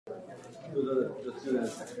So the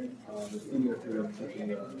students, the senior students teaching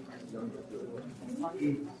the younger students.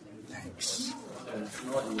 Thanks.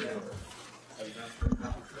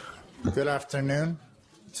 Good afternoon.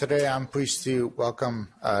 Today I'm pleased to welcome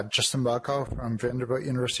Justin Balko from Vanderbilt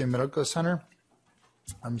University Medical Center.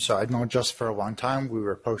 So I've known Justin for a long time. We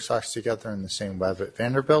were postdocs together in the same lab at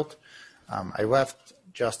Vanderbilt. I left.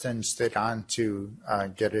 Justin stayed on to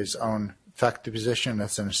get his own faculty position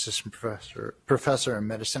as an assistant professor in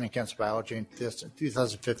medicine and cancer biology in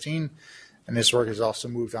 2015, and his work has also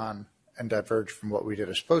moved on and diverged from what we did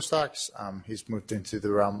as postdocs. He's moved into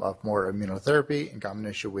the realm of more immunotherapy in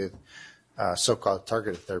combination with so-called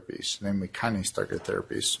targeted therapies, namely kinase targeted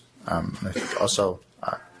therapies, and I think also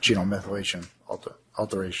genome methylation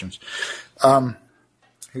alterations.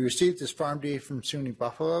 He received his Pharm.D from SUNY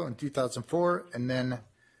Buffalo in 2004, and then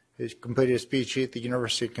he completed his Ph.D. at the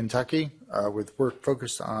University of Kentucky with work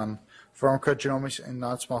focused on pharmacogenomics and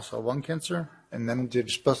non-small cell lung cancer, and then did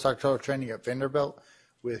his postdoctoral training at Vanderbilt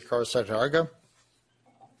with Carlos Sartoriaga.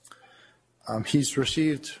 He's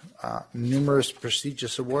received numerous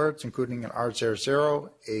prestigious awards, including an R00,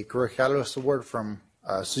 a Career Catalyst Award from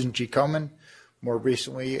Susan G. Komen, more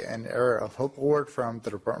recently an Era of Hope Award from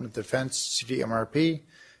the Department of Defense, CDMRP,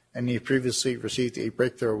 and he previously received a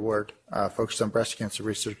Breakthrough Award focused on breast cancer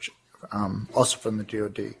research, also from the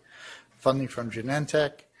DoD. Funding from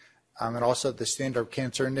Genentech, and also the Stand Up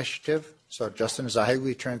Cancer Initiative. So Justin is a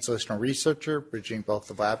highly translational researcher, bridging both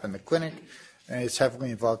the lab and the clinic, and is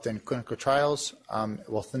heavily involved in clinical trials,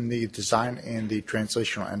 both in the design and the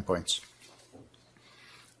translational endpoints.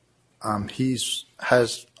 He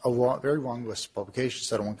has a very long list of publications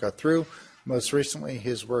that I won't go through. Most recently,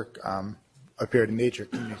 his work appeared in Nature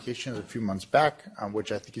Communications a few months back,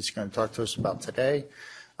 which I think he's going to talk to us about today,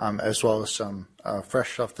 as well as some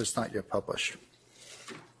fresh stuff that's not yet published.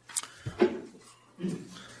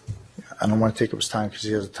 I don't want to take up his time because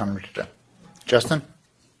he has a ton of work to do. Justin?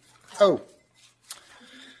 Oh,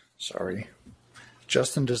 sorry.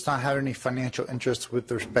 Justin does not have any financial interest with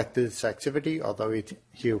respect to this activity, although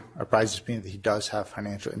he apprises me that he does have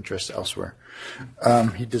financial interests elsewhere.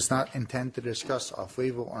 He does not intend to discuss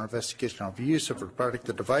off-label or investigational use of a product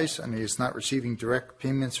or device, and he is not receiving direct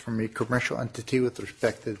payments from a commercial entity with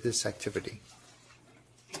respect to this activity.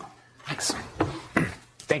 Thanks.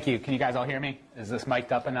 Thank you. Can you guys all hear me? Is this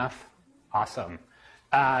mic'd up enough? Awesome.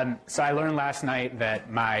 So I learned last night that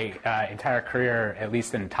my entire career, at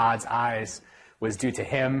least in Todd's eyes, was due to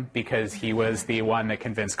him because he was the one that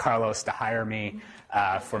convinced Carlos to hire me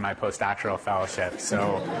for my postdoctoral fellowship.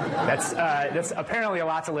 So that's apparently a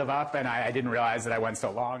lot to live up, and I didn't realize that I went so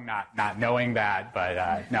long not knowing that.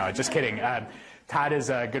 But no, just kidding. Todd is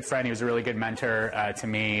a good friend. He was a really good mentor to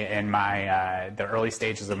me in my the early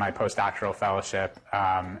stages of my postdoctoral fellowship.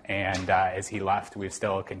 And as he left, we've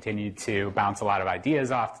still continued to bounce a lot of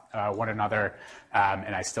ideas off one another.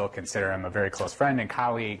 And I still consider him a very close friend and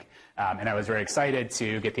colleague. And I was very excited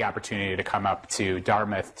to get the opportunity to come up to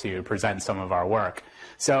Dartmouth to present some of our work.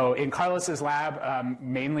 So in Carlos's lab,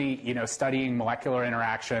 mainly studying molecular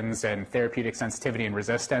interactions and therapeutic sensitivity and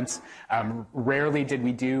resistance. Rarely did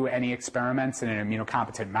we do any experiments in an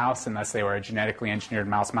immunocompetent mouse unless they were a genetically engineered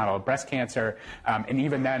mouse model of breast cancer. And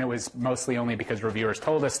even then it was mostly only because reviewers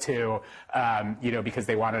told us to, because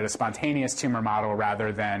they wanted a spontaneous tumor model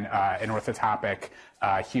rather than an orthotopic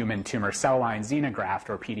human tumor cell line xenograft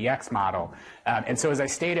or PDX model. And so as I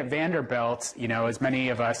stayed at Vanderbilt, as many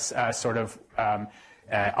of us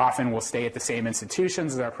often will stay at the same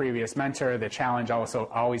institutions as our previous mentor, the challenge also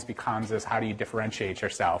always becomes is how do you differentiate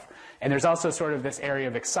yourself? And there's also sort of this area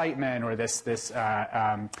of excitement or this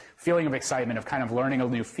feeling of excitement of kind of learning a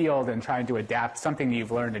new field and trying to adapt something that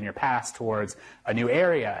you've learned in your past towards a new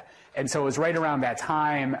area. And so it was right around that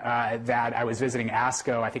time that I was visiting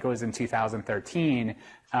ASCO, I think it was in 2013,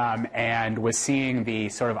 and was seeing the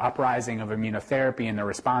sort of uprising of immunotherapy and the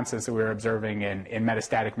responses that we were observing in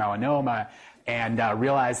metastatic melanoma, and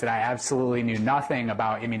realized that I absolutely knew nothing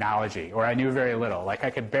about immunology, or I knew very little. Like, I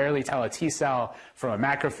could barely tell a T cell from a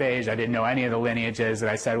macrophage. I didn't know any of the lineages, and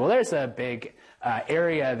I said, well, there's a big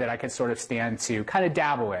area that I could sort of stand to kind of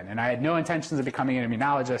dabble in. And I had no intentions of becoming an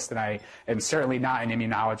immunologist, and I am certainly not an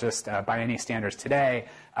immunologist by any standards today.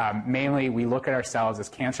 Mainly, we look at ourselves as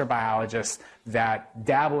cancer biologists that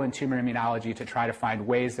dabble in tumor immunology to try to find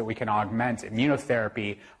ways that we can augment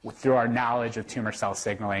immunotherapy through our knowledge of tumor cell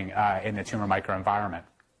signaling in the tumor microenvironment.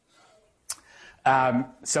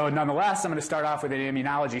 So nonetheless, I'm going to start off with an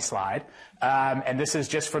immunology slide. And this is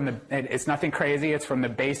just from it's nothing crazy. It's from the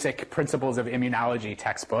basic principles of immunology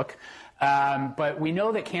textbook. But we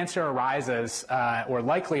know that cancer arises, or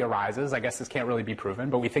likely arises, I guess this can't really be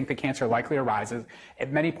proven, but we think that cancer likely arises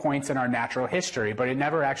at many points in our natural history, but it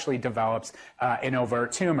never actually develops an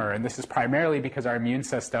overt tumor. And this is primarily because our immune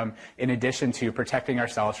system, in addition to protecting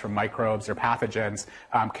ourselves from microbes or pathogens,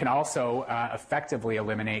 can also effectively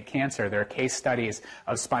eliminate cancer. There are case studies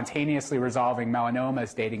of spontaneously resolving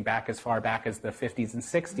melanomas dating back as far back as the 50s and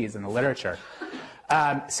 60s in the literature.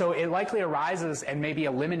 So it likely arises and may be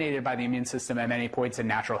eliminated by the immune system at many points in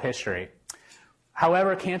natural history.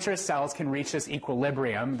 However, cancerous cells can reach this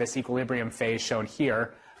equilibrium phase shown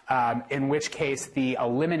here, in which case the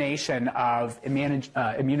elimination of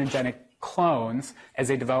immunogenic clones as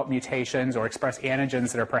they develop mutations or express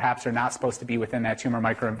antigens that are perhaps are not supposed to be within that tumor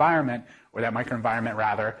microenvironment, or that microenvironment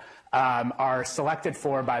rather, are selected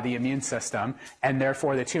for by the immune system, and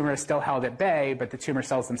therefore the tumor is still held at bay, but the tumor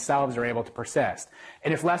cells themselves are able to persist.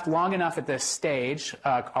 And if left long enough at this stage,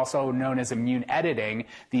 also known as immune editing,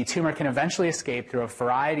 the tumor can eventually escape through a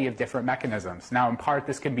variety of different mechanisms. Now, in part,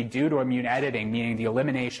 this can be due to immune editing, meaning the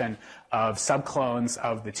elimination of subclones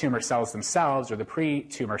of the tumor cells themselves, or the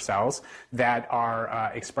pre-tumor cells, that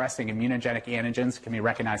are expressing immunogenic antigens, can be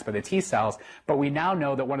recognized by the T cells. But we now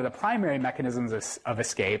know that one of the primary mechanisms of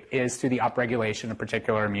escape is through the upregulation of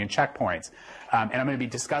particular immune checkpoints. And I'm going to be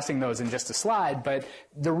discussing those in just a slide, but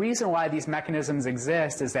the reason why these mechanisms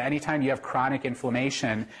exist is that anytime you have chronic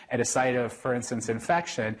inflammation at a site of, for instance,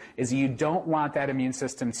 infection, is you don't want that immune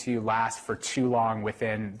system to last for too long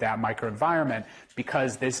within that microenvironment,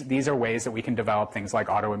 because these are ways that we can develop things like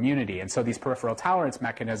autoimmunity. And so these peripheral tolerance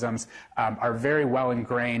mechanisms are very well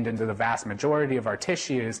ingrained into the vast majority of our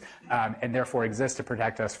tissues, and therefore exist to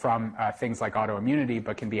protect us from things like autoimmunity,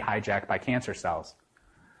 but can be hijacked by cancer cells.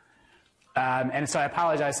 And so I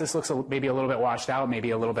apologize, this looks maybe a little bit washed out,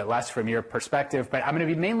 maybe a little bit less from your perspective, but I'm going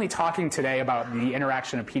to be mainly talking today about the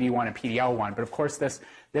interaction of PD-1 and PD-L1. But of course, this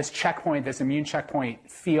checkpoint, this immune checkpoint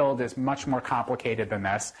field is much more complicated than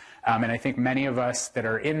this. And I think many of us that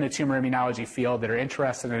are in the tumor immunology field that are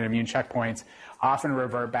interested in immune checkpoints often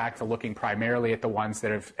revert back to looking primarily at the ones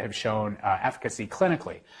that have shown efficacy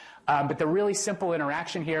clinically. But the really simple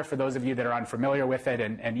interaction here, for those of you that are unfamiliar with it,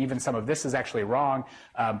 and even some of this is actually wrong,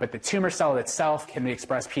 but the tumor cell itself can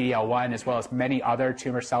express PD-L1 as well as many other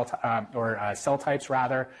tumor cell cell types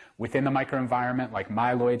rather within the microenvironment, like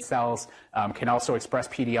myeloid cells, can also express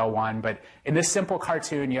PD-L1. But in this simple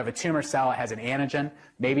cartoon, you have a tumor cell. It has an antigen.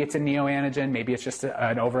 Maybe it's a neoantigen. Maybe it's just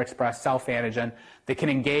an overexpressed self-antigen that can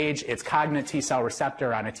engage its cognate T cell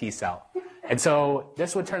receptor on a T cell. And so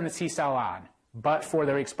this would turn the T cell on. But for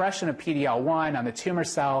the expression of PD-L1 on the tumor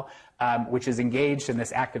cell, which is engaged in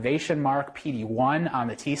this activation mark, PD-1 on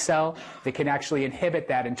the T cell, that can actually inhibit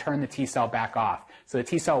that and turn the T cell back off. So the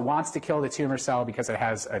T cell wants to kill the tumor cell because it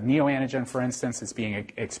has a neoantigen, for instance, it's being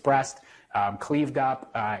expressed, cleaved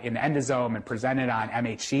up in the endosome and presented on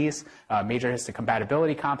MHCs, major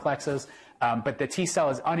histocompatibility complexes. But the T cell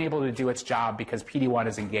is unable to do its job because PD-1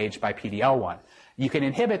 is engaged by PD-L1. You can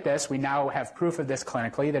inhibit this. We now have proof of this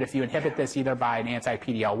clinically, that if you inhibit this either by an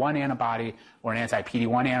anti-PD-L1 antibody or an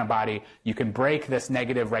anti-PD-1 antibody, you can break this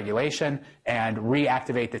negative regulation and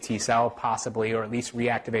reactivate the T cell, possibly, or at least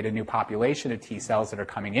reactivate a new population of T cells that are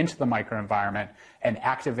coming into the microenvironment and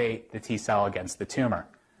activate the T cell against the tumor.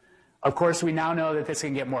 Of course, we now know that this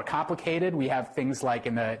can get more complicated. We have things like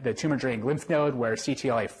in the tumor-draining lymph node where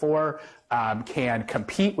CTLA-4 can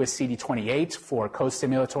compete with CD28 for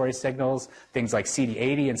co-stimulatory signals, things like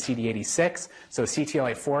CD80 and CD86. So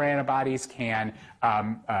CTLA-4 antibodies can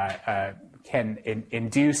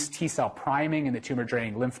induce T cell priming in the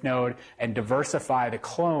tumor-draining lymph node and diversify the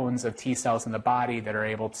clones of T cells in the body that are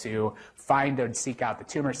able to find and seek out the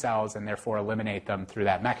tumor cells and therefore eliminate them through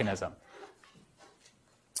that mechanism.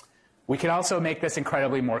 We can also make this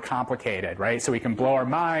incredibly more complicated, right? So we can blow our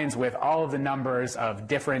minds with all of the numbers of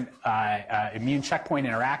different immune checkpoint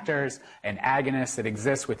interactors and agonists that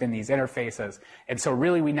exist within these interfaces. And so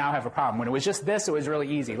really we now have a problem. When it was just this, it was really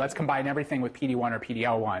easy. Let's combine everything with PD-1 or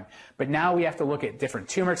PD-L1. But now we have to look at different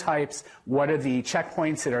tumor types. What are the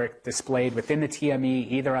checkpoints that are displayed within the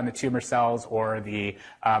TME, either on the tumor cells or the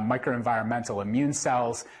microenvironmental immune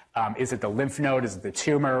cells? Is it the lymph node? Is it the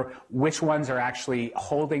tumor? Which ones are actually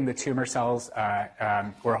holding the tumor cells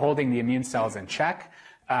or holding the immune cells in check?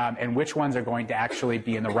 And which ones are going to actually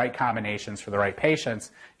be in the right combinations for the right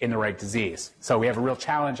patients in the right disease? So we have a real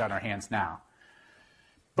challenge on our hands now.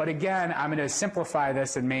 But again, I'm going to simplify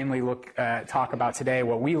this and mainly talk about today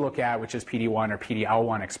what we look at, which is PD-1 or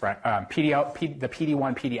PD-L1 the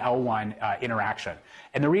PD-1 interaction.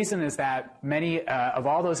 And the reason is that many of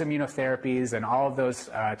all those immunotherapies and all of those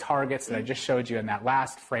targets that I just showed you in that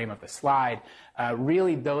last frame of the slide,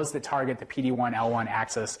 really those that target the PD-1-L1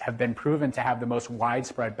 axis have been proven to have the most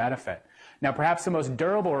widespread benefit. Now, perhaps the most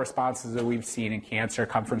durable responses that we've seen in cancer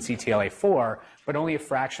come from CTLA-4, but only a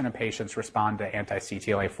fraction of patients respond to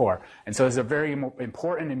anti-CTLA-4. And so it's a very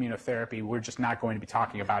important immunotherapy. We're just not going to be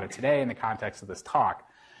talking about it today in the context of this talk.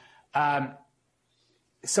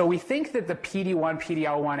 So we think that the PD-1,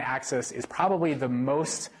 PD-L1 axis is probably the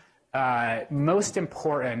most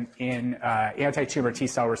important in anti-tumor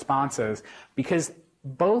T-cell responses because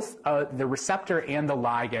both the receptor and the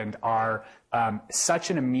ligand are such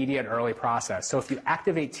an immediate early process. So if you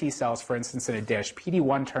activate T cells, for instance, in a dish,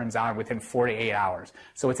 PD-1 turns on within 4 to 8 hours.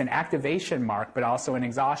 So it's an activation mark, but also an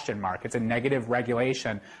exhaustion mark. It's a negative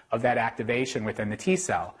regulation of that activation within the T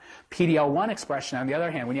cell. PD-L1 expression, on the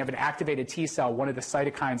other hand, when you have an activated T cell, one of the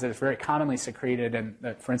cytokines that is very commonly secreted in,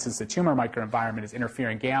 for instance, the tumor microenvironment is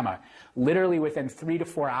interferon gamma. Literally within 3 to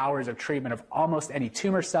 4 hours of treatment of almost any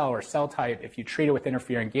tumor cell or cell type, if you treat it with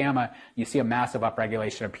interferon gamma, you see a massive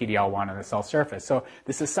upregulation of PD-L1 on the cell surface. So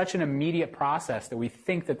this is such an immediate process that we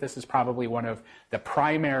think that this is probably one of the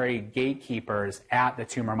primary gatekeepers at the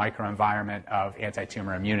tumor microenvironment of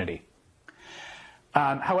anti-tumor immunity.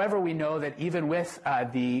 However, we know that even with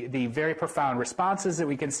the very profound responses that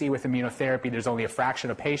we can see with immunotherapy, there's only a fraction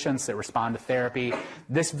of patients that respond to therapy.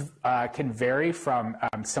 This can vary from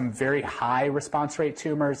some very high response rate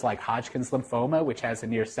tumors like Hodgkin's lymphoma, which has a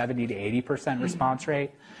near 70 to 80% response rate,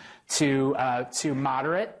 to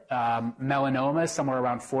moderate melanoma, somewhere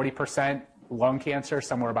around 40%, lung cancer,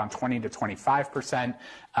 somewhere around 20 to 25%,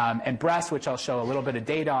 and breast, which I'll show a little bit of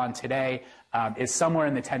data on today, is somewhere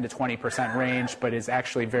in the 10 to 20% range, but is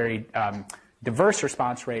actually very diverse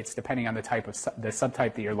response rates depending on the type of the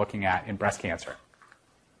subtype that you're looking at in breast cancer.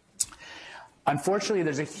 Unfortunately,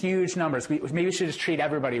 there's a huge numbers. Maybe we should just treat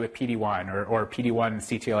everybody with PD-1 or PD-1 and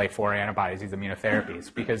CTLA-4 antibodies, these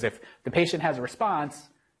immunotherapies, because if the patient has a response,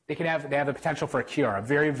 they have the potential for a cure, a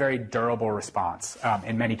very, very durable response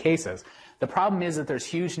in many cases. The problem is that there's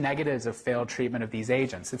huge negatives of failed treatment of these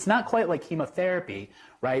agents. It's not quite like chemotherapy,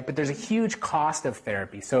 right? But there's a huge cost of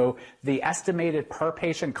therapy. So the estimated per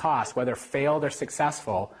patient cost, whether failed or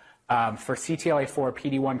successful, for CTLA-4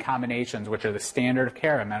 PD-1 combinations, which are the standard of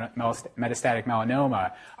care in metastatic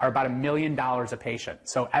melanoma, are about $1 million a patient.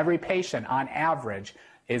 So every patient, on average,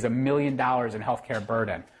 is $1 million in healthcare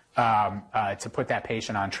burden to put that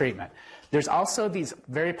patient on treatment. There's also these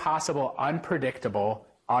very possible unpredictable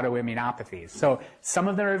autoimmunopathies. So some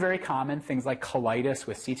of them are very common, things like colitis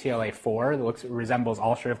with CTLA-4 that resembles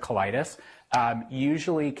ulcerative colitis,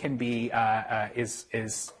 usually can be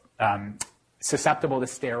susceptible to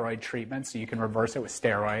steroid treatment, so you can reverse it with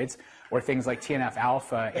steroids, or things like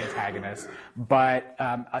TNF-alpha antagonists. But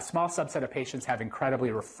a small subset of patients have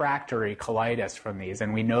incredibly refractory colitis from these,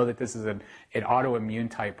 and we know that this is an autoimmune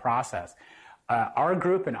type process. Our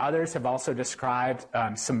group and others have also described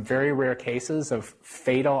some very rare cases of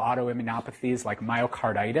fatal autoimmunopathies like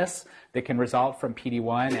myocarditis that can result from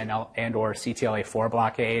PD-1 and or CTLA-4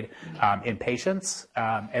 blockade in patients,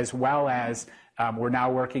 as well as we're now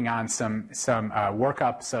working on some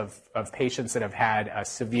workups of patients that have had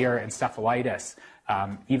severe encephalitis,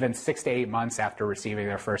 even 6 to 8 months after receiving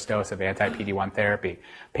their first dose of anti-PD-1 therapy.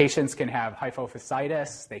 Patients can have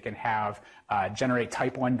hypophysitis, they can have generate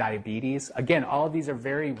type 1 diabetes. Again, all of these are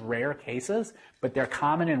very rare cases, but they're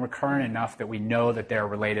common and recurrent enough that we know that they're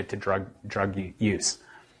related to drug use.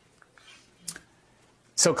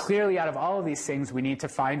 So clearly, out of all of these things, we need to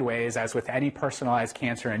find ways, as with any personalized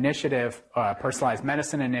cancer initiative, personalized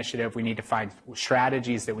medicine initiative, we need to find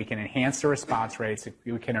strategies that we can enhance the response rates, that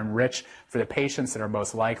we can enrich for the patients that are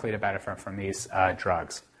most likely to benefit from these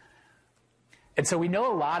drugs. And so we know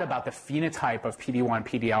a lot about the phenotype of PD-1,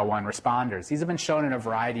 PD-L1 responders. These have been shown in a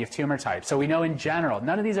variety of tumor types. So we know in general,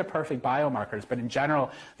 none of these are perfect biomarkers, but in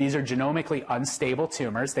general, these are genomically unstable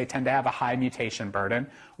tumors. They tend to have a high mutation burden.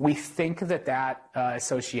 We think that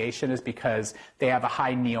association is because they have a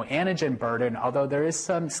high neoantigen burden, although there is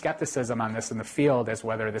some skepticism on this in the field as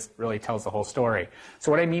whether this really tells the whole story. So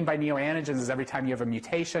what I mean by neoantigens is every time you have a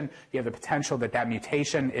mutation, you have the potential that that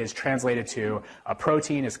mutation is translated to a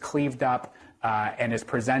protein, is cleaved up, and is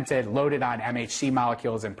presented, loaded on MHC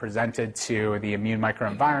molecules and presented to the immune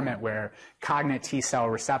microenvironment where cognate T cell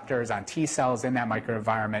receptors on T cells in that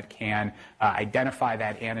microenvironment can identify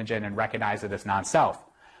that antigen and recognize it as non-self.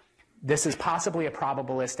 this is possibly a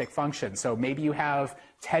probabilistic function. So maybe you have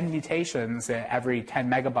 10 mutations every 10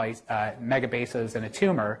 megabases in a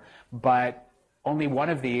tumor, but only one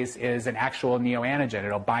of these is an actual neoantigen.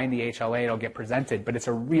 It'll bind the HLA, it'll get presented, but it's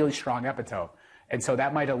a really strong epitope. And so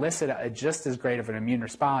that might elicit just as great of an immune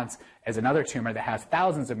response as another tumor that has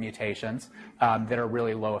thousands of mutations that are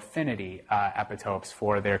really low affinity epitopes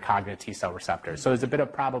for their cognate T cell receptors. So there's a bit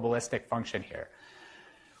of probabilistic function here.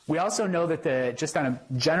 We also know that just on a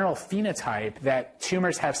general phenotype, that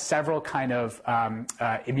tumors have several kind of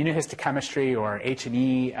immunohistochemistry or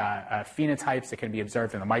H&E phenotypes that can be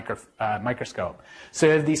observed in the microscope. So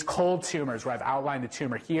you have these cold tumors where I've outlined the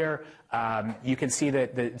tumor here. You can see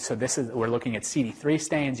that, we're looking at CD3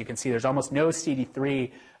 stains. You can see there's almost no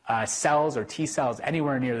CD3 cells or T cells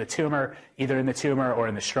anywhere near the tumor, either in the tumor or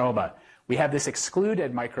in the stroma. We have this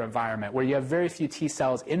excluded microenvironment where you have very few T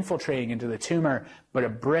cells infiltrating into the tumor, but a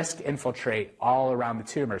brisk infiltrate all around the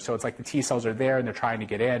tumor. So it's like the T cells are there and they're trying to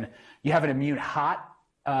get in. You have an immune hot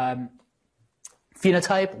phenotype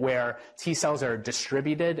where T cells are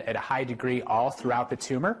distributed at a high degree all throughout the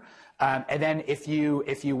tumor. And then if you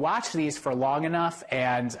watch these for long enough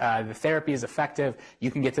and the therapy is effective, you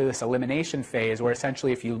can get to this elimination phase where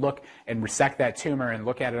essentially if you look and resect that tumor and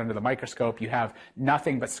look at it under the microscope, you have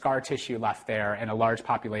nothing but scar tissue left there and a large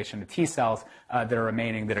population of T cells that are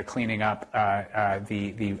remaining that are cleaning up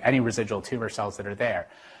any residual tumor cells that are there.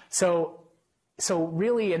 So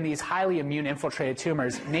really in these highly immune infiltrated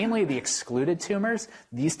tumors, namely the excluded tumors,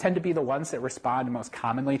 these tend to be the ones that respond most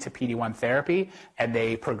commonly to PD-1 therapy, and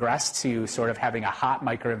they progress to sort of having a hot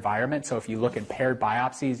microenvironment. So if you look at paired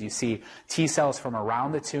biopsies, you see T cells from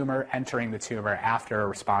around the tumor entering the tumor after a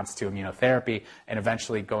response to immunotherapy and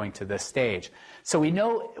eventually going to this stage. So we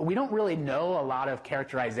don't really know a lot of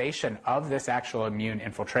characterization of this actual immune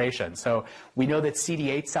infiltration. So we know that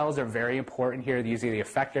CD8 cells are very important here. These are the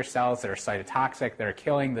effector cells that are cytotoxic, that are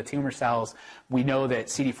killing the tumor cells. We know that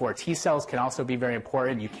CD4 T cells can also be very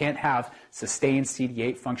important. You can't have sustained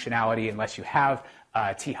CD8 functionality unless you have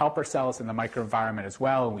T helper cells in the microenvironment as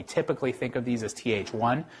well, and we typically think of these as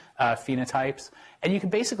Th1 phenotypes. And you can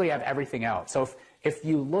basically have everything else. So if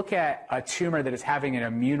you look at a tumor that is having an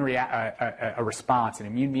response, an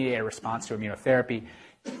immune-mediated response to immunotherapy,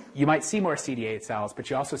 you might see more CD8 cells, but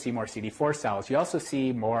you also see more CD4 cells. You also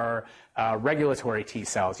see more regulatory T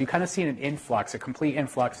cells. You kind of see an influx, a complete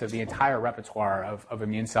influx of the entire repertoire of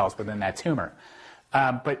immune cells within that tumor.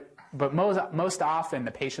 But most often,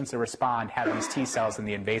 the patients that respond have these T cells in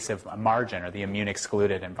the invasive margin or the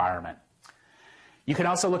immune-excluded environment. You can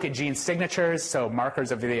also look at gene signatures, so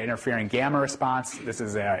markers of the interferon gamma response. This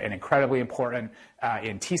is an incredibly important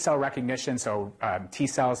in T cell recognition. So T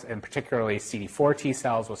cells, and particularly CD4 T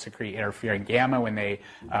cells, will secrete interferon gamma when they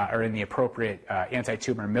are in the appropriate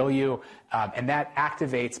anti-tumor milieu, and that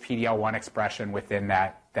activates PD-L1 expression within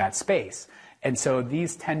that space. And so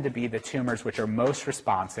these tend to be the tumors which are most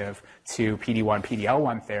responsive to PD-1,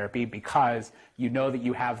 PD-L1 therapy because you know that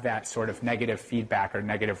you have that sort of negative feedback or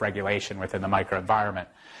negative regulation within the microenvironment.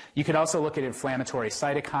 You can also look at inflammatory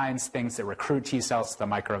cytokines, things that recruit T cells to the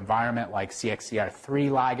microenvironment like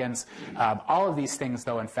CXCR3 ligands. All of these things,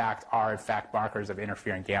 though, in fact, are markers of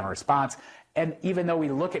interferon gamma response. And even though we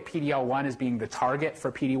look at PD-L1 as being the target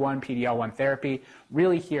for PD-1, PD-L1 therapy,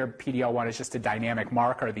 really here PD-L1 is just a dynamic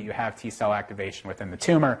marker that you have T cell activation within the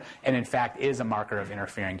tumor, and in fact is a marker of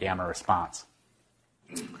interferon gamma response.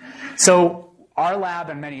 So our lab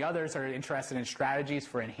and many others are interested in strategies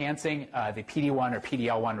for enhancing the PD-1 or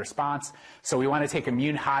PD-L1 response. So we want to take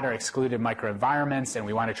immune hot or excluded microenvironments, and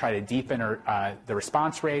we want to try to deepen the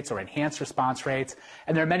response rates or enhance response rates.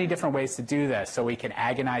 And there are many different ways to do this. So we can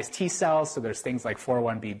agonize T cells. So there's things like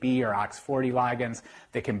 4-1BB or OX40 ligands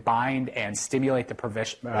that can bind and stimulate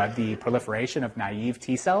the proliferation of naive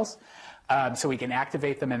T cells. So we can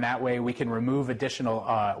activate them in that way. We can remove additional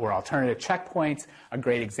or alternative checkpoints. A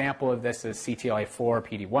great example of this is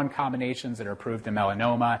CTLA-4 PD-1 combinations that are approved in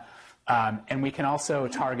melanoma. And we can also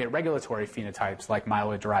target regulatory phenotypes like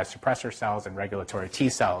myeloid-derived suppressor cells and regulatory T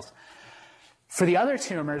cells. For the other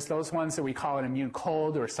tumors, those ones that we call an immune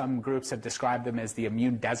cold, or some groups have described them as the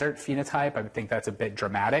immune desert phenotype. I think that's a bit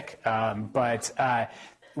dramatic, but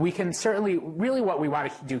we can certainly, really what we want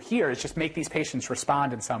to do here is just make these patients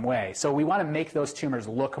respond in some way. So we want to make those tumors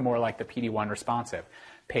look more like the PD-1 responsive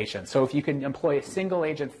patients. So if you can employ a single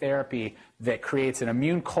agent therapy that creates an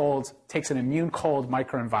immune cold, takes an immune cold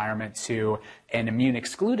microenvironment to an immune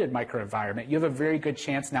excluded microenvironment, you have a very good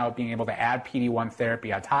chance now of being able to add PD-1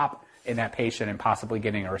 therapy on top in that patient and possibly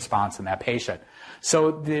getting a response in that patient. So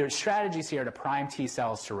there's strategies here to prime T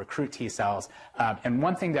cells, to recruit T cells. And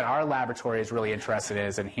one thing that our laboratory is really interested in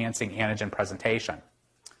is enhancing antigen presentation.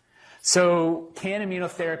 So can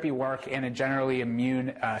immunotherapy work in a generally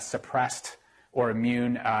immune suppressed or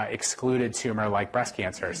immune excluded tumor like breast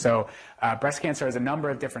cancer? So breast cancer has a number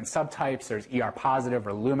of different subtypes. There's ER positive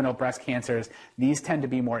or luminal breast cancers. These tend to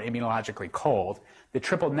be more immunologically cold. The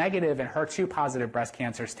triple negative and HER2 positive breast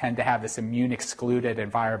cancers tend to have this immune excluded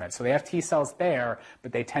environment. So they have T cells there,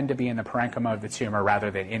 but they tend to be in the parenchyma of the tumor rather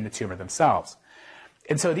than in the tumor themselves.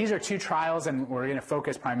 And so these are two trials, and we're going to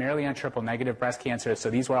focus primarily on triple-negative breast cancers. So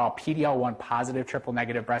these were all PD-L1 positive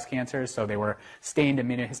triple-negative breast cancers. So they were stained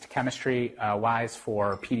immunohistochemistry-wise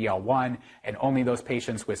for PD-L1, and only those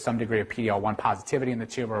patients with some degree of PD-L1 positivity in the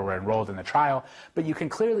tumor were enrolled in the trial. But you can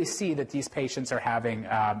clearly see that these patients are having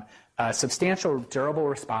substantial durable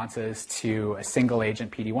responses to a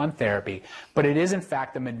single-agent PD-1 therapy. But it is, in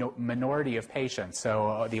fact, the minority of patients.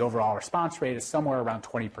 So the overall response rate is somewhere around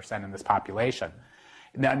 20% in this population.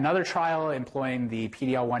 Another trial employing the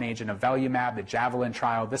PD-L1 agent avelumab, the Javelin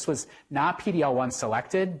trial. This was not PD-L1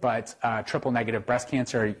 selected, but triple-negative breast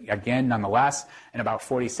cancer, again, nonetheless, in about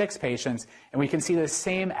 46 patients. And we can see the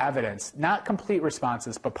same evidence, not complete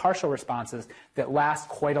responses, but partial responses that last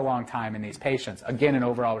quite a long time in these patients. Again, an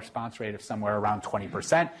overall response rate of somewhere around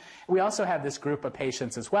 20%. We also have this group of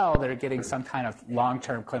patients as well that are getting some kind of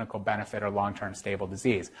long-term clinical benefit or long-term stable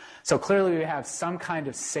disease. So clearly we have some kind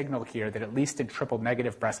of signal here that at least in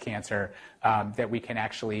triple-negative breast cancer that we can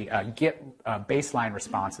actually get baseline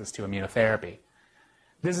responses to immunotherapy.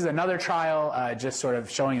 This is another trial just sort of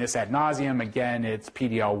showing this ad nauseum. Again, it's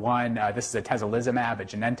PD-L1. This is atezolizumab, a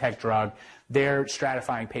Genentech drug. They're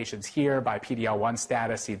stratifying patients here by PD-L1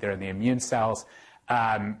 status, either in the immune cells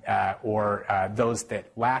or those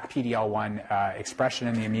that lack PD-L1 expression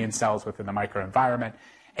in the immune cells within the microenvironment.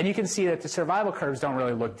 And you can see that the survival curves don't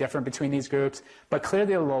really look different between these groups, but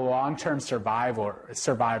clearly the long-term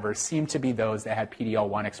survivors seem to be those that had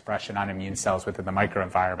PD-L1 expression on immune cells within the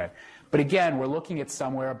microenvironment. But again, we're looking at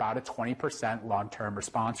somewhere about a 20% long-term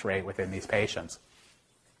response rate within these patients.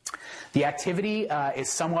 The activity is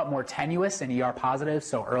somewhat more tenuous in ER positive,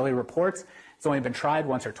 so early reports. It's only been tried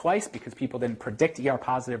once or twice because people didn't predict ER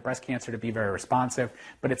positive breast cancer to be very responsive,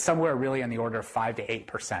 but it's somewhere really in the order of 5 to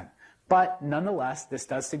 8%. But nonetheless, this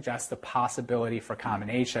does suggest the possibility for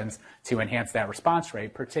combinations to enhance that response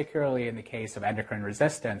rate, particularly in the case of endocrine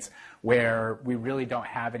resistance, where we really don't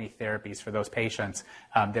have any therapies for those patients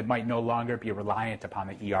that might no longer be reliant upon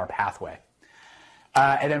the ER pathway.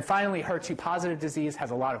 And then finally, HER2 positive disease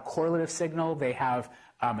has a lot of correlative signal. They have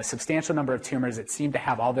a substantial number of tumors that seem to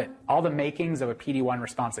have all the makings of a PD-1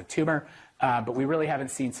 responsive tumor, but we really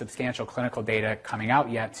haven't seen substantial clinical data coming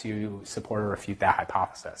out yet to support or refute that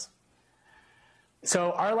hypothesis.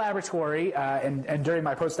 So our laboratory, and during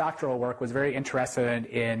my postdoctoral work, was very interested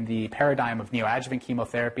in the paradigm of neoadjuvant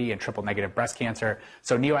chemotherapy and triple-negative breast cancer.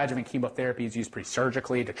 So neoadjuvant chemotherapy is used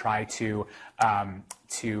pre-surgically to try to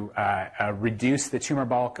reduce the tumor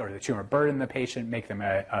bulk or the tumor burden in the patient, make them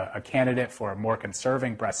a candidate for a more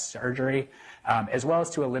conserving breast surgery, as well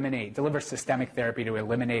as to deliver systemic therapy to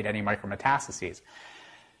eliminate any micrometastases.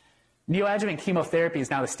 Neoadjuvant chemotherapy is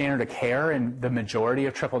now the standard of care in the majority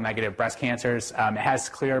of triple-negative breast cancers. It has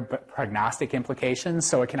clear prognostic implications,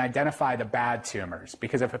 so it can identify the bad tumors.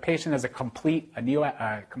 Because if a patient has a complete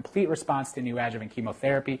response to neoadjuvant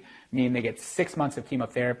chemotherapy, meaning they get 6 months of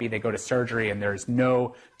chemotherapy, they go to surgery, and there's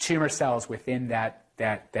no tumor cells within that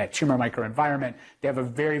tumor microenvironment, they have a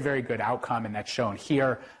very, very good outcome, and that's shown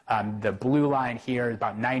here. The blue line here is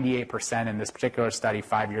about 98% in this particular study,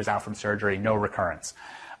 5 years out from surgery, no recurrence.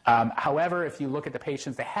 However, if you look at the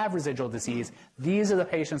patients that have residual disease, these are the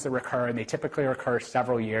patients that recur, and they typically recur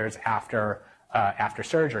several years after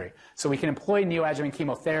surgery. So we can employ neoadjuvant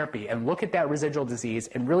chemotherapy and look at that residual disease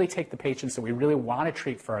and really take the patients that we really want to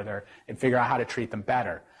treat further and figure out how to treat them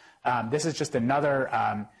better. This is just another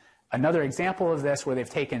example of this where they've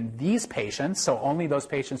taken these patients, so only those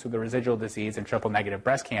patients with the residual disease and triple-negative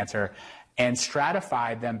breast cancer, and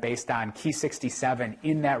stratified them based on Ki67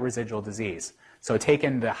 in that residual disease. So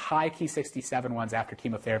taken the high Ki67 ones after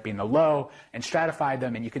chemotherapy and the low and stratified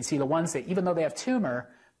them, and you can see the ones that, even though they have tumor,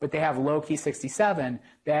 but they have low Ki67,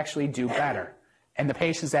 they actually do better. And the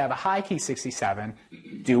patients that have a high Ki67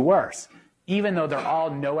 do worse, even though they're all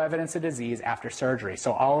no evidence of disease after surgery.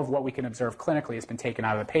 So all of what we can observe clinically has been taken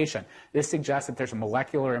out of the patient. This suggests that there's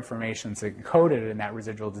molecular information that's encoded in that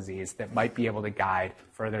residual disease that might be able to guide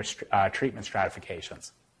further treatment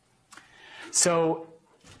stratifications. So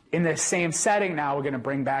in the same setting now, we're going to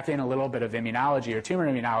bring back in a little bit of immunology or tumor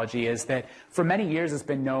immunology, is that for many years it's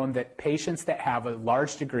been known that patients that have a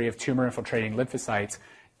large degree of tumor-infiltrating lymphocytes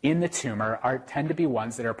in the tumor tend to be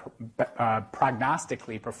ones that are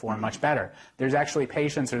prognostically perform much better. There's actually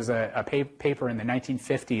there's a paper in the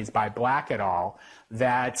 1950s by Black et al.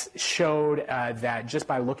 That showed that just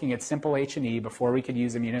by looking at simple H&E before we could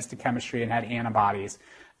use immunohistochemistry and had antibodies,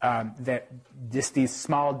 that just these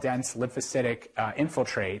small, dense lymphocytic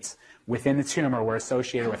infiltrates within the tumor were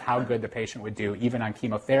associated with how good the patient would do, even on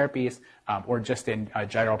chemotherapies or just in a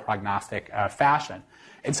general prognostic fashion.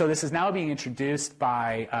 And so this is now being introduced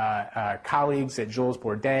by colleagues at Jules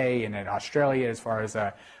Bourdet and in Australia as far as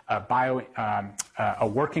a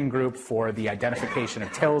working group for the identification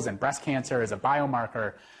of TILs and breast cancer as a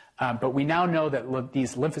biomarker. But we now know that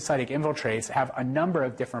these lymphocytic infiltrates have a number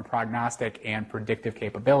of different prognostic and predictive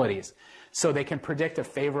capabilities. So they can predict a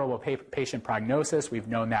favorable patient prognosis. We've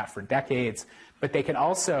known that for decades. But they can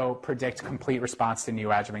also predict complete response to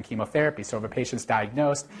neoadjuvant chemotherapy. So if a patient's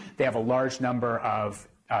diagnosed, they have a large number of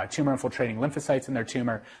tumor-infiltrating lymphocytes in their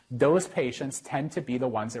tumor. Those patients tend to be the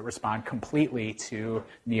ones that respond completely to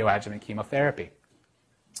neoadjuvant chemotherapy.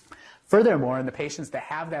 Furthermore, in the patients that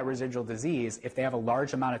have that residual disease, if they have a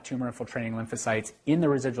large amount of tumor-infiltrating lymphocytes in the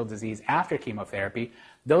residual disease after chemotherapy,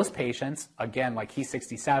 those patients, again, like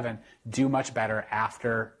He67, do much better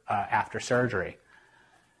after surgery.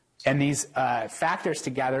 And these factors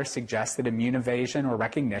together suggest that immune evasion or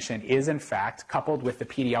recognition is, in fact, coupled with the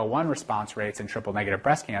PD-L1 response rates in triple-negative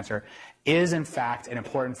breast cancer, is, in fact, an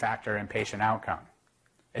important factor in patient outcome.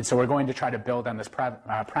 And so we're going to try to build on this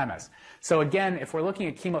premise. So again, if we're looking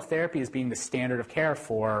at chemotherapy as being the standard of care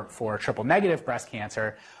for triple-negative breast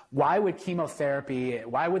cancer, why would there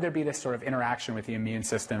be this sort of interaction with the immune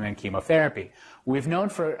system and chemotherapy? We've known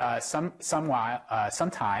for some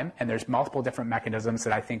time, and there's multiple different mechanisms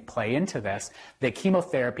that I think play into this, that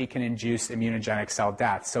chemotherapy can induce immunogenic cell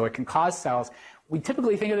death. So it can cause cells. We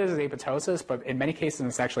typically think of this as apoptosis, but in many cases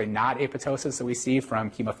it's actually not apoptosis that we see from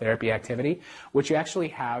chemotherapy activity. What you actually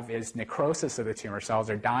have is necrosis of the tumor cells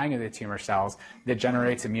or dying of the tumor cells that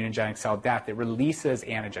generates immunogenic cell death. It releases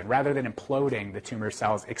antigen. Rather than imploding, the tumor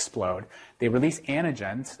cells explode. They release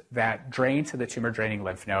antigens that drain to the tumor-draining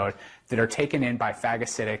lymph node that are taken in by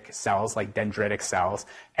phagocytic cells like dendritic cells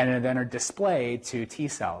and then are displayed to T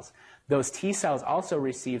cells. Those T cells also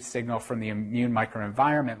receive signal from the immune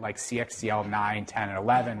microenvironment like CXCL9, 10, and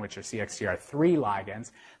 11, which are CXCR3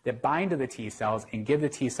 ligands, that bind to the T cells and give the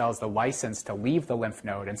T cells the license to leave the lymph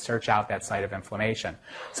node and search out that site of inflammation.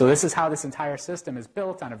 So this is how this entire system is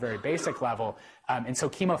built on a very basic level. And so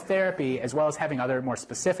chemotherapy, as well as having other more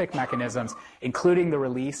specific mechanisms, including the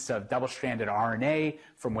release of double-stranded RNA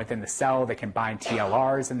from within the cell that can bind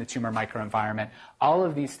TLRs in the tumor microenvironment, all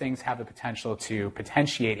of these things have the potential to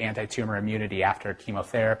potentiate anti-tumor immunity after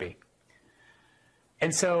chemotherapy.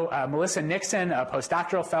 And so Melissa Nixon, a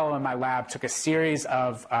postdoctoral fellow in my lab, took a series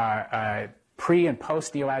of pre- and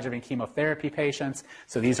post-neoadjuvant chemotherapy patients.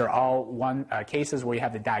 So these are all cases where you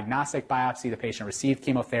have the diagnostic biopsy, the patient received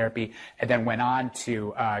chemotherapy, and then went on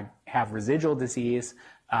to have residual disease,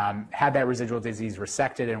 had that residual disease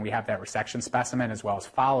resected, and we have that resection specimen as well as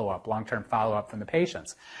follow-up, long-term follow-up from the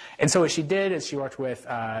patients. And so what she did is she worked with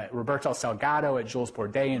Roberto Salgado at Jules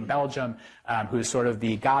Bourdet in Belgium, who's sort of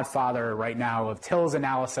the godfather right now of TILs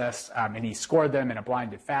analysis, and he scored them in a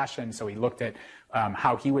blinded fashion. So he looked at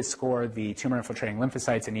how he would score the tumor-infiltrating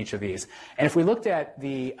lymphocytes in each of these. And if we looked at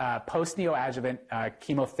the post-neoadjuvant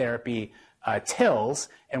chemotherapy TILs,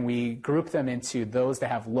 and we group them into those that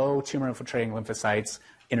have low tumor-infiltrating lymphocytes,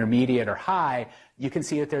 intermediate or high, you can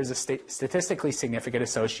see that there's a statistically significant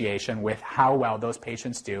association with how well those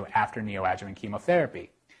patients do after neoadjuvant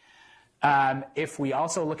chemotherapy. If we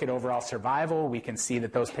also look at overall survival, we can see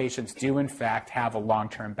that those patients do, in fact, have a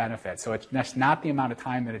long-term benefit. So it's not the amount of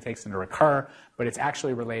time that it takes them to recur, but it's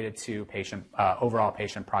actually related to overall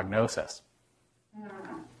patient prognosis.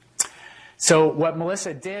 So what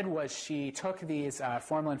Melissa did was she took these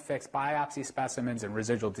formalin-fixed biopsy specimens and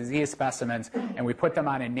residual disease specimens, and we put them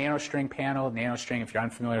on a nanostring panel. Nanostring, if you're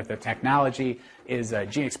unfamiliar with the technology, is a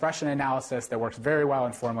gene expression analysis that works very well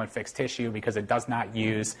in formalin-fixed tissue because it does not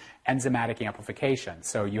use enzymatic amplification.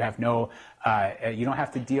 So you have you don't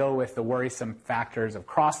have to deal with the worrisome factors of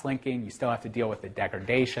cross-linking. You still have to deal with the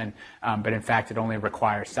degradation, but in fact, it only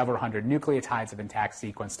requires several hundred nucleotides of intact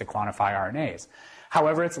sequence to quantify RNAs.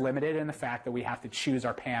 However, it's limited in the fact that we have to choose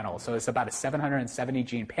our panel. So it's about a 770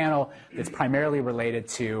 gene panel that's primarily related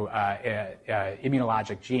to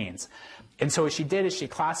immunologic genes. And so what she did is she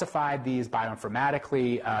classified these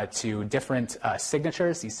bioinformatically to different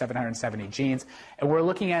signatures, these 770 genes. And we're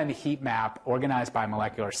looking at a heat map organized by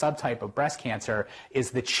molecular subtype of breast cancer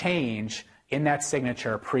is the change in that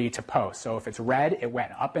signature pre to post. So if it's red, it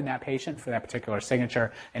went up in that patient for that particular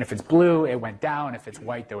signature, and if it's blue, it went down. If it's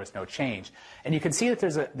white, there was no change. And you can see that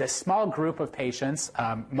there's this small group of patients,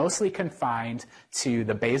 mostly confined to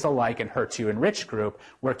the basal-like and HER2-enriched group,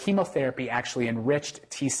 where chemotherapy actually enriched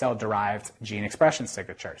T-cell-derived gene expression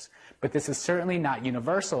signatures. But this is certainly not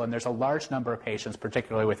universal, and there's a large number of patients,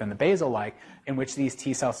 particularly within the basal-like, in which these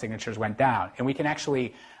T-cell signatures went down. And we can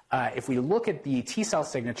actually, if we look at the T-cell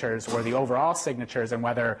signatures or the overall signatures and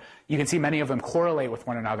whether you can see many of them correlate with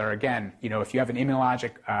one another. Again, if you have an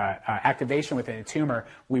immunologic activation within a tumor,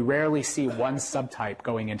 we rarely see one subtype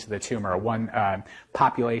going into the tumor, one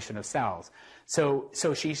population of cells. So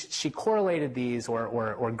she correlated these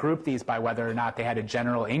or grouped these by whether or not they had a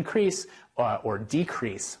general increase or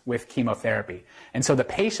decrease with chemotherapy. And so the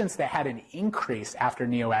patients that had an increase after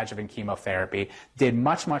neoadjuvant chemotherapy did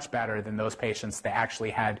much, much better than those patients that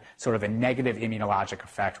actually had sort of a negative immunologic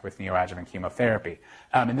effect with neoadjuvant chemotherapy.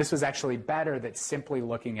 And this was actually better than simply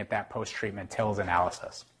looking at that post-treatment TILs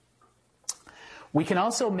analysis. We can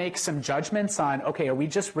also make some judgments on, okay, are we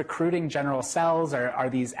just recruiting general cells, or are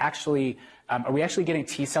these actually, are we actually getting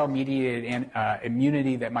T-cell mediated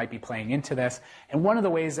immunity that might be playing into this? And one of the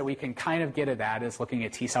ways that we can kind of get at that is looking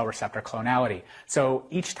at T-cell receptor clonality. So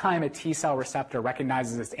each time a T-cell receptor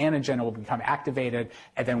recognizes its antigen, it will become activated,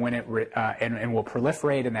 and then when it and will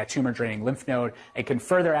proliferate in that tumor-draining lymph node, it can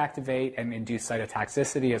further activate and induce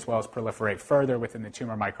cytotoxicity as well as proliferate further within the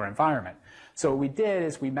tumor microenvironment. So what we did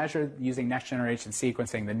is we measured, using next-generation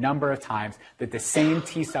sequencing, the number of times that the same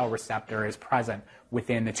T-cell receptor is present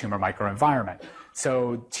within the tumor microenvironment.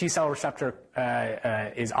 So T-cell receptor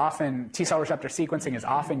sequencing is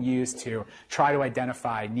often used to try to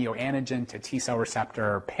identify neoantigen to T-cell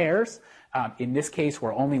receptor pairs. In this case,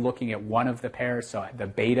 we're only looking at one of the pairs, so the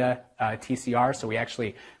beta TCR. So we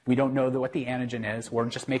don't know what the antigen is. We're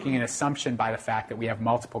just making an assumption by the fact that we have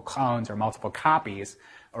multiple clones or multiple copies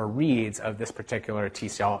or reads of this particular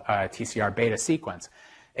TCR beta sequence.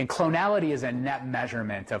 And clonality is a net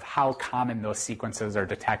measurement of how common those sequences are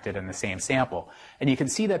detected in the same sample. And you can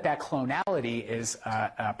see that clonality is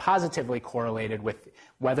positively correlated with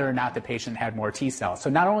whether or not the patient had more T cells. So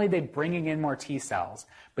not only are they bringing in more T cells,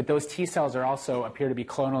 but those T cells are also appear to be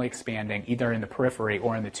clonally expanding either in the periphery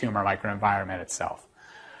or in the tumor microenvironment itself.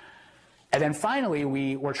 And then finally,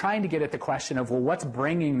 we were trying to get at the question of, well, what's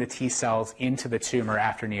bringing the T cells into the tumor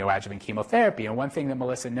after neoadjuvant chemotherapy? And one thing that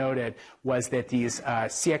Melissa noted was that these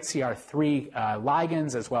CXCR3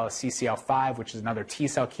 ligands, as well as CCL5, which is another T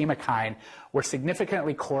cell chemokine, were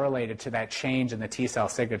significantly correlated to that change in the T cell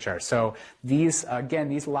signature. So these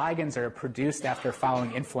ligands are produced after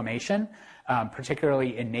following inflammation,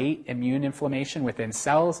 particularly innate immune inflammation within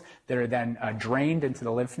cells that are then drained into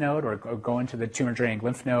the lymph node or go into the tumor-draining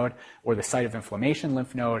lymph node or the site of inflammation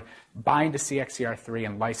lymph node, bind to CXCR3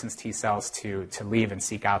 and license T cells to leave and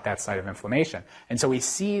seek out that site of inflammation. And so we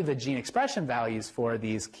see the gene expression values for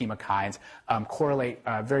these chemokines correlate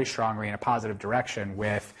very strongly in a positive direction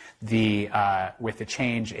with the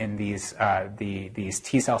change in these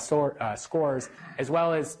T cell scores, as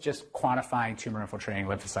well as just quantifying tumor-infiltrating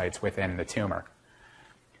lymphocytes within the tumor.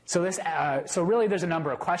 So really there's a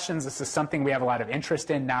number of questions. This is something we have a lot of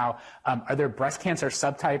interest in now. Are there breast cancer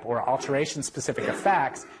subtype or alteration-specific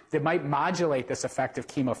effects that might modulate this effect of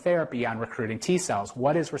chemotherapy on recruiting T cells?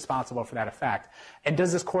 What is responsible for that effect? And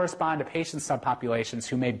does this correspond to patient subpopulations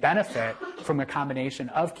who may benefit from a combination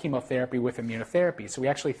of chemotherapy with immunotherapy? So we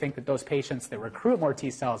actually think that those patients that recruit more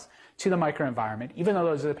T cells to the microenvironment, even though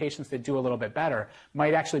those are the patients that do a little bit better,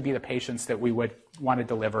 might actually be the patients that we would want to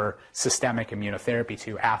deliver systemic immunotherapy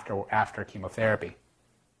to after chemotherapy.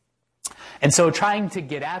 And so trying to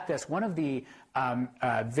get at this, one of the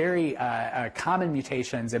very common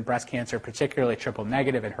mutations in breast cancer, particularly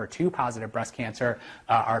triple-negative and HER2-positive breast cancer,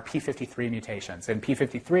 are P53 mutations. And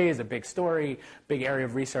P53 is a big story, big area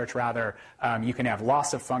of research, rather. You can have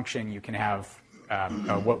loss of function. You can have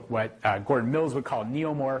what Gordon Mills would call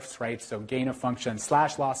neomorphs, right? So gain of function /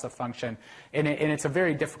 loss of function. And it's a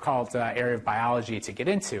very difficult area of biology to get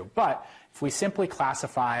into. But if we simply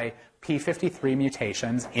classify P53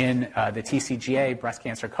 mutations in the TCGA breast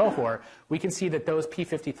cancer cohort, we can see that those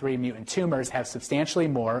P53 mutant tumors have substantially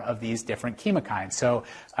more of these different chemokines. So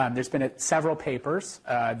there's been several papers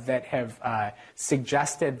that have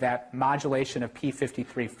suggested that modulation of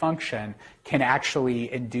P53 function can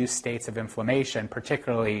actually induce states of inflammation,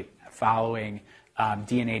 particularly following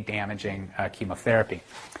DNA-damaging chemotherapy.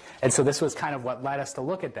 And so this was kind of what led us to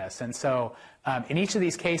look at this. And so in each of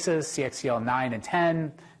these cases, CXCL9 and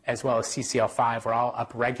 10, as well as CCL5, were all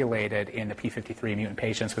upregulated in the P53 mutant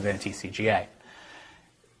patients within TCGA.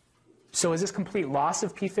 So is this complete loss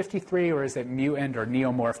of P53, or is it mutant or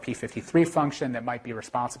neomorph P53 function that might be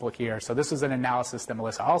responsible here? So this was an analysis that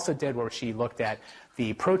Melissa also did where she looked at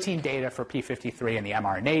the protein data for P53 and the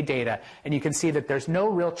mRNA data. And you can see that there's no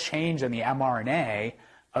real change in the mRNA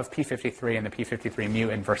of P53 and the P53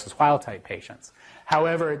 mutant versus wild-type patients.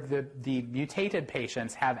 However, the mutated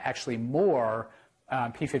patients have actually more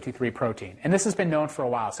P53 protein. And this has been known for a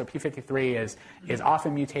while. So P53 is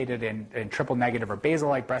often mutated in triple-negative or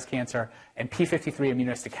basal-like breast cancer, and P53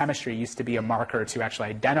 immunohistochemistry used to be a marker to actually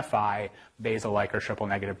identify basal-like or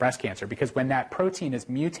triple-negative breast cancer, because when that protein is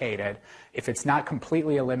mutated, if it's not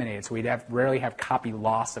completely eliminated, so we'd rarely have copy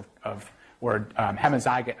loss or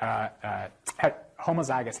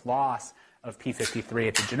homozygous loss of P53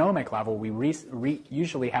 at the genomic level, we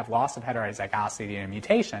usually have loss of heterozygosity and a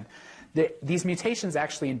mutation. These mutations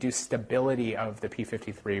actually induce stability of the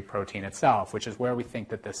P53 protein itself, which is where we think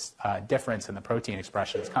that this difference in the protein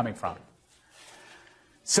expression is coming from.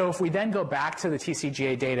 So if we then go back to the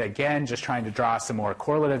TCGA data again, just trying to draw some more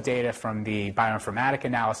correlative data from the bioinformatic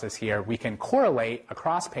analysis here, we can correlate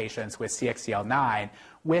across patients with CXCL9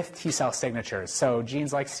 with T-cell signatures. So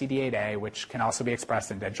genes like CD8A, which can also be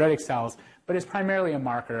expressed in dendritic cells, but is primarily a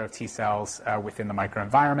marker of T cells within the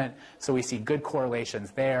microenvironment. So we see good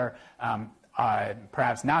correlations there.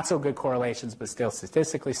 Perhaps not so good correlations, but still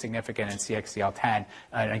statistically significant in CXCL10,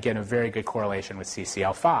 and again, a very good correlation with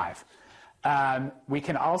CCL5. We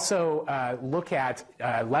can also look at,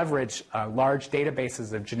 leverage large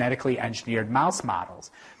databases of genetically engineered mouse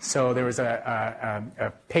models. So there was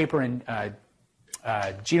a paper in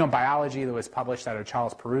genome biology that was published out of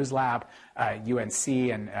Charles Perou's lab, UNC,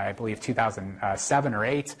 in I believe 2007 or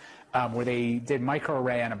 8, where they did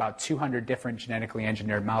microarray on about 200 different genetically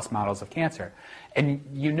engineered mouse models of cancer. And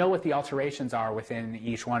you know what the alterations are within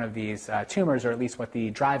each one of these tumors, or at least what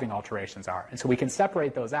the driving alterations are. And so we can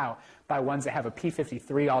separate those out by ones that have a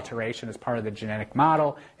P53 alteration as part of the genetic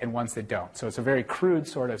model and ones that don't. So it's a very crude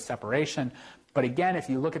sort of separation. But again, if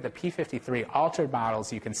you look at the P53 altered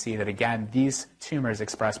models, you can see that, again, these tumors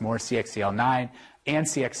express more CXCL9 and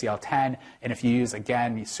CXCL10. And if you use,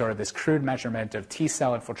 again, sort of this crude measurement of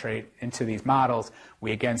T-cell infiltrate into these models,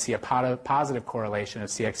 we again see a positive correlation of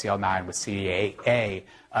CXCL9 with CD8A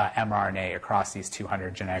mRNA across these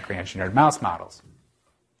 200 genetically engineered mouse models.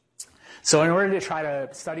 So in order to try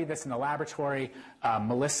to study this in the laboratory,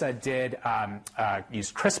 Melissa did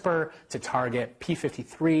use CRISPR to target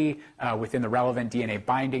P53 within the relevant DNA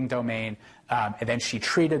binding domain, and then she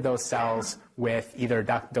treated those cells with either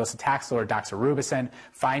docetaxel or doxorubicin,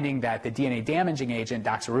 finding that the DNA damaging agent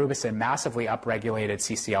doxorubicin massively upregulated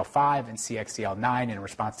CCL5 and CXCL9 in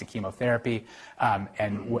response to chemotherapy,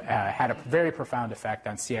 and had a very profound effect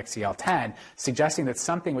on CXCL10, suggesting that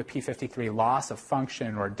something with P53 loss of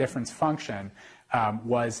function or difference function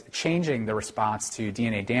was changing the response to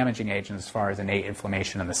DNA damaging agents as far as innate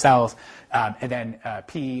inflammation in the cells. And then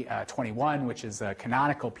P21, which is a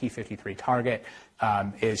canonical P53 target,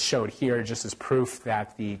 is showed here just as proof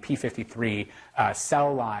that the P53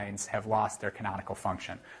 cell lines have lost their canonical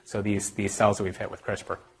function. So these cells that we've hit with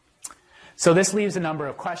CRISPR. So this leaves a number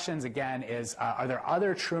of questions. Again, are there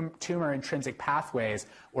other tumor intrinsic pathways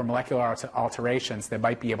or molecular alterations that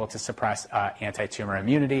might be able to suppress anti-tumor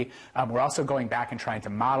immunity? We're also going back and trying to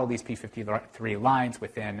model these P53 lines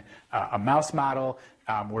within a mouse model.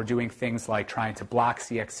 We're doing things like trying to block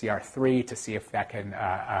CXCR3 to see if that can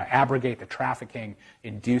abrogate the trafficking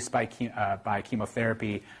induced by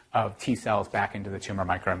chemotherapy of T cells back into the tumor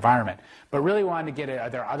microenvironment. But really wanted to get at, are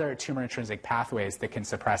there other tumor intrinsic pathways that can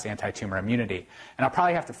suppress anti-tumor immunity? And I'll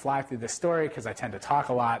probably have to fly through this story because I tend to talk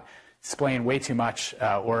a lot, explain way too much,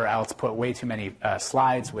 or else put way too many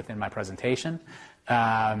slides within my presentation.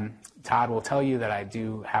 Todd will tell you that I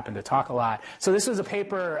do happen to talk a lot. So this was a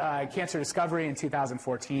paper, Cancer Discovery in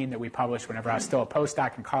 2014, that we published whenever I was still a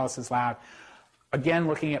postdoc in Carlos's lab. Again,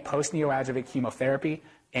 looking at post-neoadjuvant chemotherapy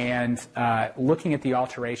and looking at the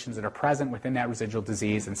alterations that are present within that residual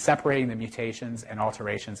disease and separating the mutations and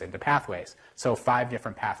alterations into pathways. So 5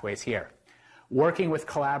 different pathways here. Working with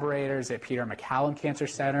collaborators at Peter MacCallum Cancer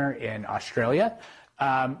Center in Australia,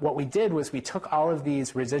 what we did was we took all of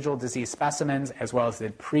these residual disease specimens as well as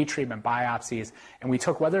the pre-treatment biopsies, and we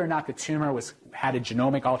took whether or not the tumor had a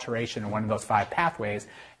genomic alteration in one of those 5 pathways,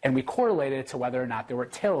 and we correlated it to whether or not there were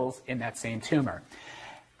TILs in that same tumor.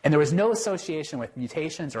 And there was no association with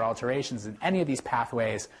mutations or alterations in any of these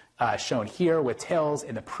pathways shown here with TILs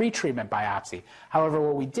in the pre-treatment biopsy. However,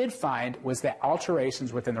 what we did find was that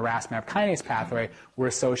alterations within the RAS-MAP kinase pathway were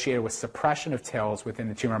associated with suppression of TILs within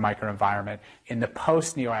the tumor microenvironment in the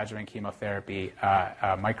post-neoadjuvant chemotherapy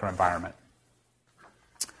microenvironment.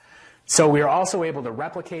 So we are also able to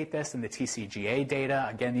replicate this in the TCGA data.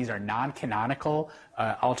 Again, these are non-canonical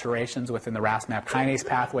alterations within the RAS-MAP kinase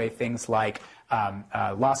pathway, things like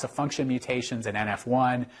loss of function mutations in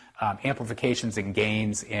NF1, amplifications and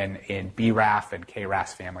gains in BRAF and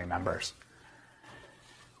KRAS family members.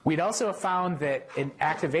 We'd also found that an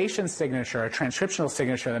activation signature, a transcriptional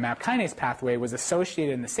signature of the MAP kinase pathway was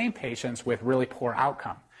associated in the same patients with really poor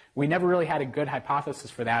outcome. We never really had a good hypothesis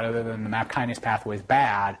for that other than the MAP kinase pathway is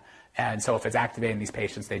bad, and so if it's activated in these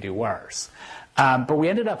patients, they do worse. But what we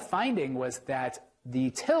ended up finding was that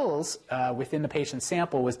the TILs within the patient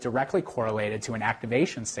sample was directly correlated to an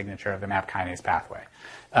activation signature of the MAP kinase pathway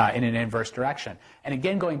in an inverse direction. And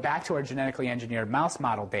again, going back to our genetically engineered mouse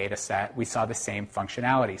model data set, we saw the same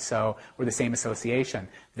functionality, or the same association,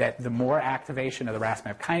 that the more activation of the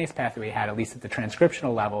RAS-MAP kinase pathway you had, at least at the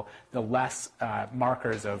transcriptional level, the less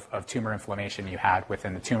markers of tumor inflammation you had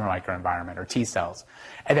within the tumor microenvironment, or T cells.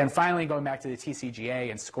 And then finally, going back to the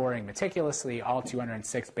TCGA and scoring meticulously all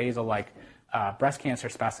 206 basal-like breast cancer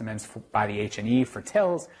specimens by the H&E for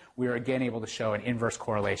TILs, we were again able to show an inverse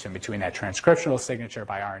correlation between that transcriptional signature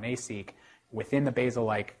by RNA-seq within the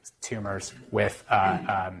basal-like tumors with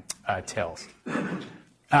TILs.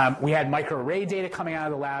 We had microarray data coming out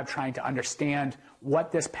of the lab trying to understand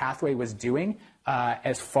what this pathway was doing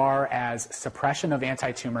as far as suppression of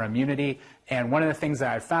anti-tumor immunity. And one of the things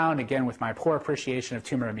that I found, again, with my poor appreciation of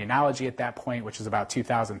tumor immunology at that point, which is about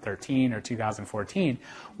 2013 or 2014,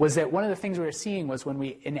 was that one of the things we were seeing was when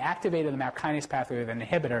we inactivated the MAP kinase pathway with an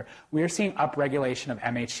inhibitor, we were seeing upregulation of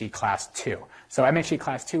MHC class II. So MHC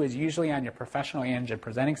class II is usually on your professional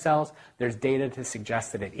antigen-presenting cells. There's data to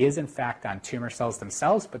suggest that it is, in fact, on tumor cells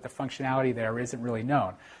themselves, but the functionality there isn't really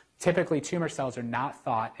known. Typically, tumor cells are not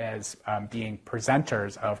thought as being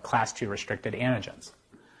presenters of class II restricted antigens.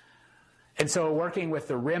 And so working with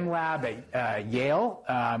the RIM lab at Yale,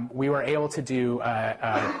 we were able to do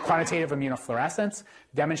quantitative immunofluorescence,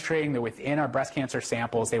 demonstrating that within our breast cancer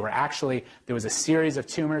samples, there was a series of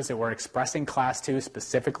tumors that were expressing class II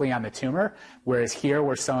specifically on the tumor, whereas here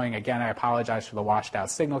we're showing, again, I apologize for the washed out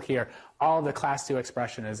signal here, all the class II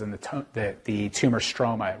expression is in the tumor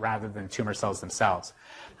stroma rather than tumor cells themselves.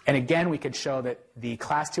 And again, we could show that the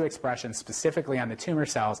class II expression specifically on the tumor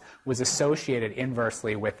cells was associated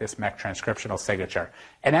inversely with this MEK transcriptional signature.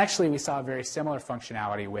 And actually, we saw a very similar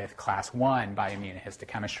functionality with class I by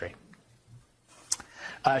immunohistochemistry.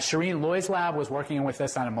 Shireen Loy's lab was working with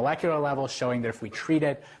this on a molecular level, showing that if we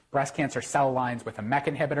treated breast cancer cell lines with a MEK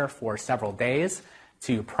inhibitor for several days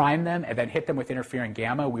to prime them and then hit them with interferon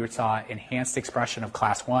gamma, we saw enhanced expression of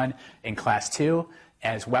class I and class II,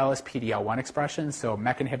 as well as PD-L1 expression. So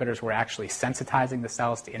MEK inhibitors were actually sensitizing the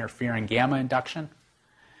cells to interferon gamma induction.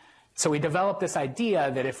 So we developed this idea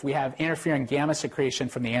that if we have interferon gamma secretion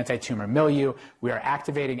from the anti-tumor milieu, we are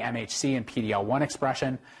activating MHC and PD-L1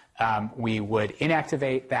 expression. We would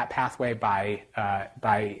inactivate that pathway by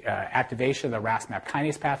activation of the RAS-MAP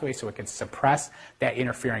kinase pathway so it can suppress that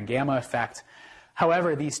interferon gamma effect.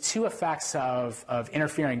 However, these two effects of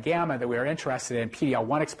interferon gamma that we are interested in,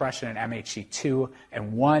 PD-L1 expression and MHC2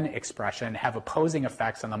 and 1 expression, have opposing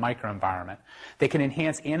effects on the microenvironment. They can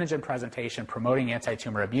enhance antigen presentation, promoting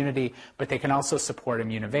anti-tumor immunity, but they can also support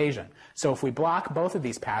immune evasion. So if we block both of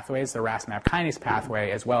these pathways, the RAS-MAP kinase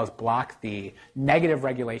pathway, as well as block the negative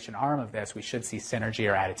regulation arm of this, we should see synergy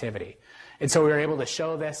or additivity. And so we were able to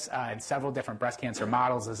show this in several different breast cancer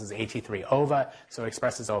models. This is AT3-OVA, so it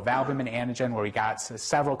expresses ovalbumin antigen, where we got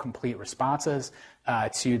several complete responses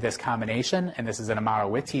to this combination. And this is in a model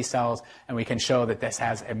with T cells. And we can show that this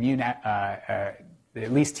has at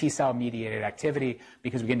least T-cell mediated activity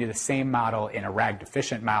because we can do the same model in a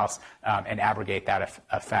RAG-deficient mouse and abrogate that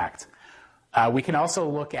effect. We can also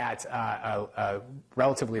look at a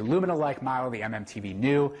relatively lumina-like model, the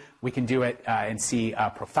MMTV-NU. We can do it and see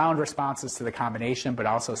profound responses to the combination, but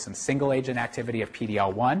also some single-agent activity of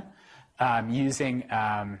PD-L1 using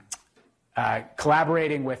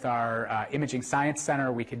collaborating with our Imaging Science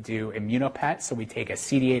Center. We could do immunopet, so we take a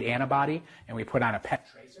CD8 antibody and we put on a PET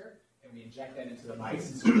tracer and we inject that into the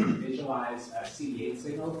mice, and so we can visualize a CD8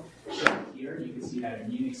 signal. Shown here, you can see that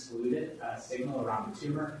immune-excluded signal around the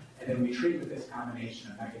tumor, and then we treat with this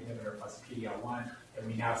combination of MEK inhibitor plus PD-L1, and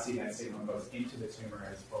we now see that signal goes into the tumor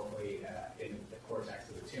as locally in the cortex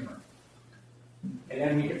of the tumor. And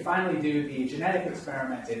then we can finally do the genetic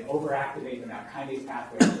experiment and overactivate the MAP kinase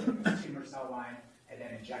pathway in the tumor cell line, and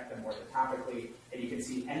then inject them orthotopically. And you can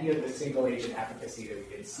see any of the single-agent efficacy that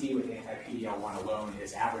we can see with anti-PD-L1 alone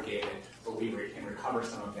is abrogated, but we can recover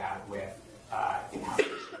some of that with the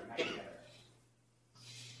combination of MEK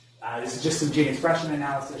inhibitor. This is just some gene expression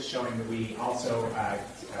analysis showing that we also,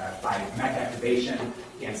 by MEK activation,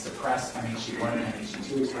 can suppress MHC1 and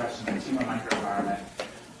MHC2 expression in the tumor microenvironment.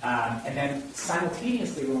 And then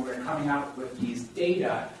simultaneously, when we were coming out with these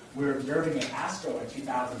data, we were observing at ASCO in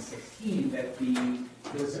 2016 that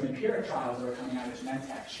there were some empiric trials that were coming out of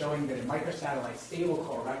Genentech showing that in microsatellite stable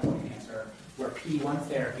colorectal cancer, where PD-1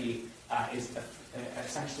 therapy is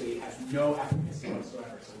essentially has no efficacy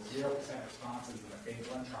whatsoever, so 0% responses in the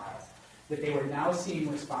phase 1 trials, that they were now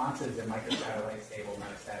seeing responses in microsatellite stable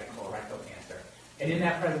metastatic colorectal cancer. And in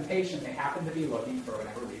that presentation, they happened to be looking for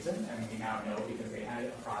whatever reason, and we now know because they had a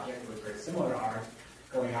project that was very similar to ours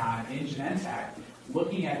going on in Genentech,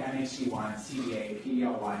 looking at MHC1, CDA,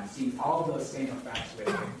 PD-L1, seeing all of those same effects with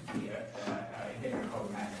the inhibitor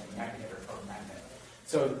cobumetinib, the MEK inhibitor cobumetinib.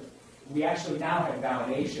 So we actually now have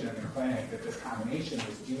validation in the clinic that this combination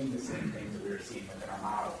was doing the same things that we were seeing within our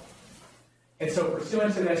model. And so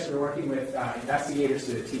pursuant to this, we're working with investigators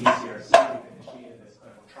through the TDCRC. We've initiated this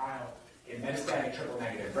clinical trial in metastatic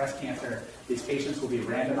triple-negative breast cancer. These patients will be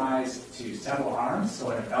randomized to several arms, so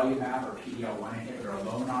an avelumab or PD-L1 inhibitor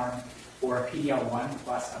alone arm, or a PD-L1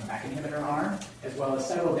 plus a MEK inhibitor arm, as well as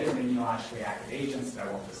several different immunologically active agents that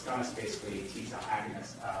I won't discuss, basically T-cell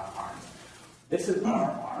agonist arms. This is our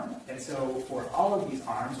arm, and so for all of these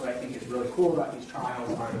arms, what I think is really cool about these trials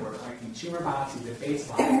are that we're collecting tumor biopsies at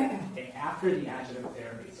baseline and after the adjuvant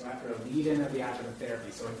therapy, so after a lead-in of the adjuvant therapy.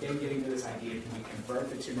 So again, getting to this idea, can we convert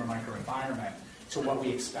the tumor microenvironment to what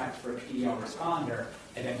we expect for a PDL responder,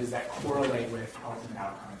 and then does that correlate with ultimate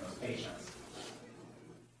outcome in those patients?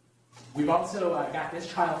 We've also got this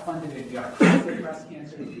trial funded in prostate breast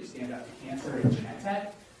cancer through Stand Up to Cancer in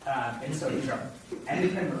Genentech. And so these are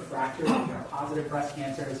endocrine refractory positive breast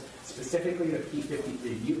cancers, specifically the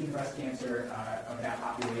P53 mutant breast cancer of that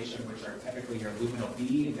population, which are typically your luminal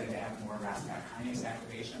B, and then they have more RAS/MAP kinase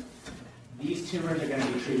activation. These tumors are going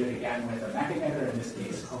to be treated again with a MEK inhibitor, in this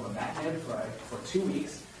case cobumetinib, for 2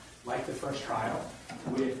 weeks, like the first trial,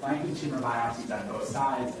 with flanking tumor biopsies on both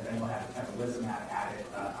sides, and then we'll have pembrolizumab added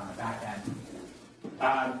on the back end.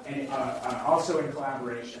 And also in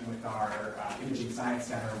collaboration with our Imaging Science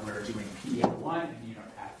Center, we're doing PD-L1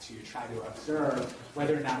 immunopath to try to observe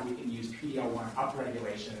whether or not we can use PD-L1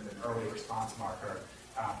 upregulation as an early response marker,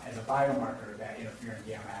 as a biomarker of that interferon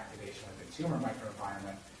gamma activation of the tumor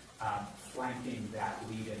microenvironment, flanking that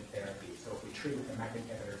lead-in therapy. So if we treat with the MEK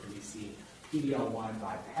inhibitor, do we see PD-L1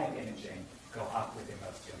 by PET imaging go up within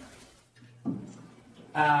those tumors?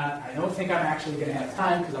 I don't think I'm actually going to have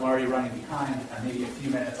time because I'm already running behind. Maybe a few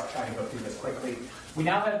minutes. I'll try to go through this quickly. We're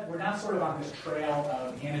now sort of on this trail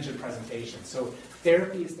of antigen presentation. So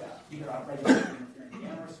therapies that either upregulate interferon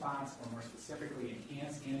gamma response or more specifically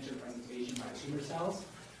enhance antigen presentation by tumor cells,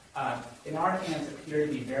 in our hands appear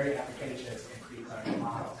to be very efficacious in preclinical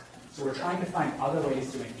models. So we're trying to find other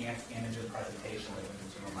ways to enhance antigen presentation within the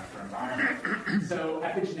tumor microenvironment. So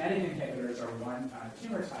epigenetic inhibitors are one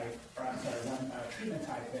one treatment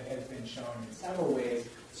type that has been shown in several ways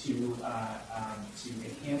to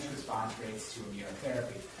enhance response rates to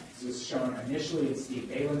immunotherapy. This was shown initially in Steve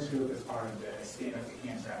Balin's group as part of the Stand Up to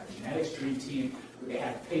Cancer Epigenetics Dream Team, where they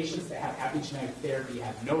had patients that have epigenetic therapy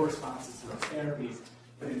have no responses to those therapies.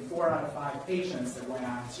 But in 4 out of 5 patients that went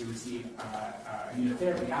on to receive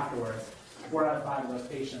immunotherapy afterwards, 4 out of 5 of those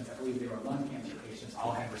patients, I believe they were lung cancer patients,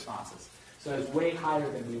 all had responses. So it's way higher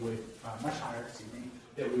than we would, much higher,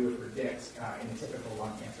 than we would predict in a typical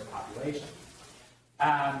lung cancer population.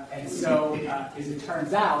 And so, as it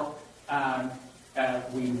turns out,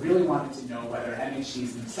 we really wanted to know whether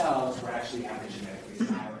MHCs themselves were actually epigenetically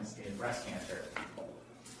silenced in breast cancer.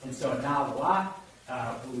 And so Na Hua,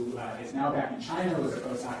 who is now back in China, was a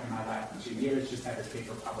postdoc in my lab for 2 years, just had this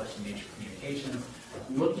paper published in Nature Communications,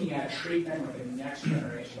 looking at treatment with a next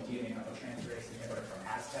generation DNA methyltransferase inhibitor from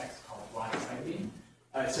Aztecs called fluoxetine.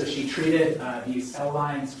 So she treated these cell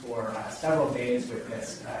lines for several days with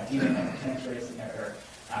this DNA methyltransferase inhibitor,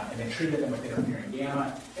 and then treated them with interferon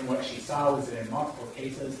gamma. And what she saw was that in multiple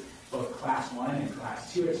cases, both class 1 and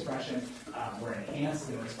class 2 expression were enhanced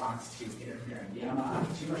in response to interferon gamma on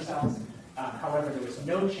tumor cells. However, there was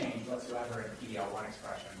no change whatsoever in PD-L1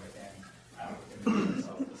 expression within the tumor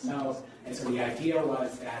cells themselves. And so the idea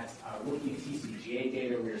was that looking at TCGA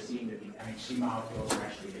data, we were seeing that these MHC molecules were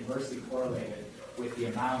actually inversely correlated with the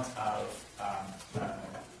amount of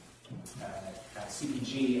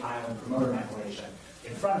CpG island promoter methylation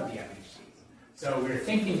in front of the MHCs. So we're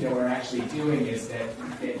thinking that what we're actually doing is that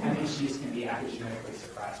MHCs can be epigenetically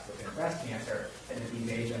suppressed within breast cancer, and that these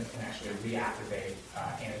agents can actually reactivate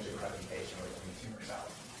antigen presentation within the tumor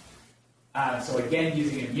cells. So again,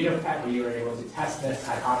 using immunopet, we were able to test this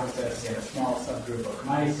hypothesis in a small subgroup of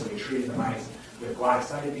mice. So we treated the mice with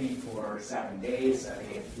glycocytidine for 7 days.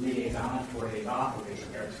 They get 3 days on, 4 days off with a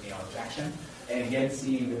peritoneal injection. And again,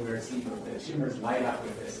 seeing that we were seeing the tumors light up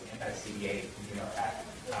with this anti-CD8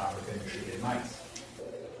 immunopet within the treated mice.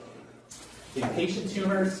 In patient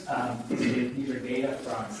tumors, these are data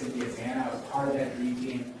from Cynthia Zana. I was part of that dream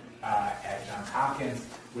team at Johns Hopkins,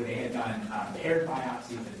 where they had done paired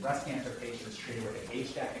biopsies in breast cancer patients treated with an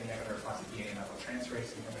HDAC inhibitor plus a DNA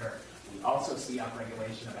methyltransferase inhibitor. We also see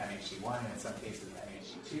upregulation of MHC1 and in some cases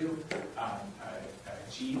MHC2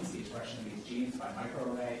 genes, the expression of these genes by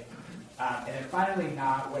microarray. And then finally,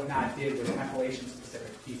 what NOT did was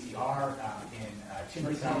methylation-specific PCR in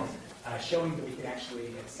tumor cells, showing that we could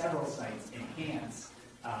actually, at several sites, enhance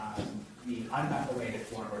the unmethylated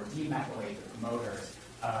form or demethylate the promoters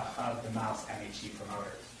of the mouse MHC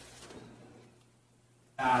promoters.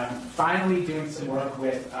 Finally, doing some work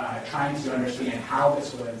with trying to understand how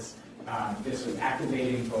this was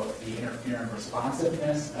activating both the interferon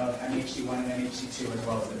responsiveness of MHC1 and MHC2 as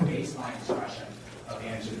well as the baseline expression of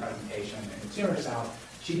antigen presentation in the tumor cells.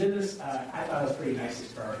 She did this, I thought it was a pretty nice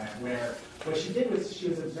experiment, where what she did was she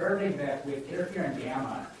was observing that with interferon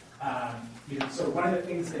gamma, so one of the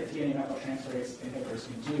things that DNA methyltransferase inhibitors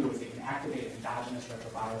can do is they can activate endogenous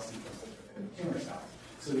retroviral sequences within the tumor cells.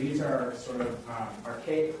 So these are sort of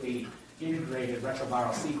archaically integrated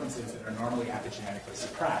retroviral sequences that are normally epigenetically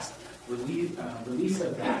suppressed. Release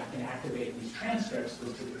of that can activate these transcripts,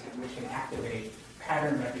 which can activate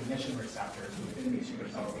pattern recognition receptors within these tumor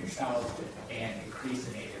cells themselves and increase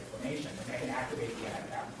innate inflammation. And that can activate the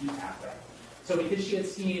NF-κB pathway. So because she had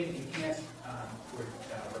seen enhanced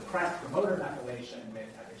repressed promoter methylation with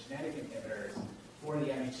epigenetic inhibitors for the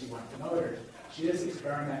MHC1 promoters, she did this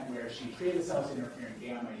experiment where she treated the cells with interferon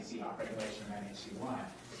gamma, you see upregulation of MHC1.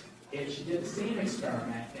 If she did the same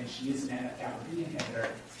experiment and she used an NF-κB inhibitor,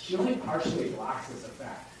 she only partially blocks this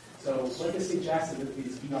effect. So what this suggests is that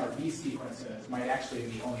these ERV sequences might actually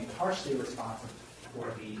be only partially responsive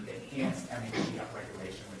for the enhanced MHC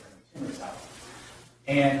upregulation within the tumor cells.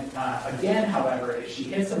 And again, however, if she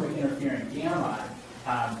hits them with interferon gamma,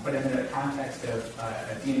 but in the context of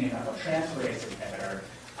a DNA methyltransferase inhibitor,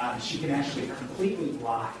 she can actually completely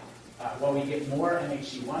block. While we get more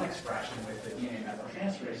MHC1 expression with the DNA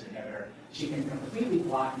methyltransferase inhibitor, she can completely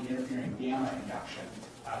block the interferon gamma induction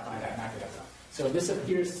by that mechanism. So this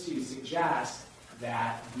appears to suggest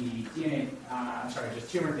that the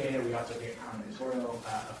just tumor data, we also get combinatorial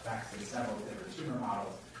effects in several different tumor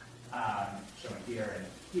models, shown here and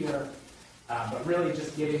here. But really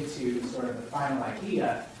just getting to sort of the final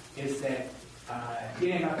idea is that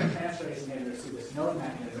DNA methyltransferase inhibitors through this known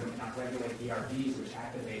mechanism can upregulate ERVs, which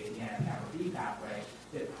activate the NF-κB pathway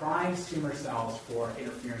that primes tumor cells for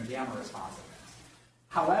interferon gamma responsiveness.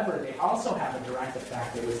 However, they also have a direct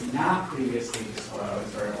effect that was not previously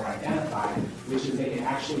disclosed or identified, which is they can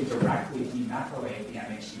actually directly demethylate the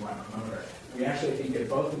MHC1 promoter. We actually think that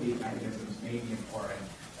both of these mechanisms may be important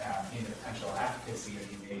in the potential efficacy of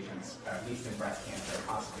these agents, at least in breast cancer,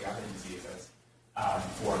 possibly other diseases,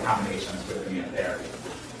 for combinations with immunotherapy.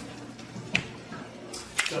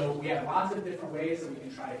 So we have lots of different ways that we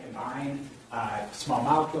can try to combine small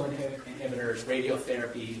molecule inhibitors,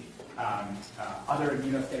 radiotherapy, other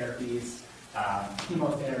immunotherapies,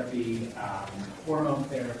 chemotherapy, hormone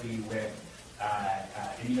therapy with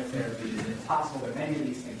immunotherapy. It's possible that many of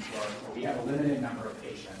these things work, but we have a limited number of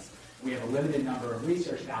patients. We have a limited number of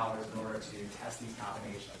research dollars in order to test these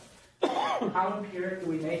combinations. How empiric do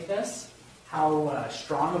we make this? How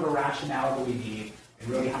strong of a rationale do we need? And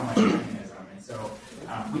really how much mechanism? And so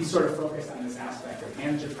we sort of focus on this aspect of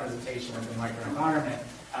antigen presentation within the microenvironment.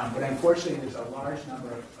 But unfortunately, there's a large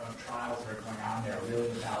number of trials that are going on there really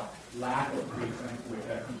without with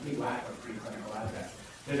a complete lack of preclinical evidence.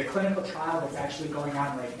 There's a clinical trial that's actually going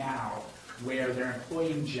on right now where they're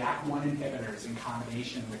employing JAK1 inhibitors in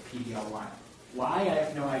combination with PD-L1. Why? I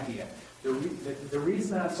have no idea. The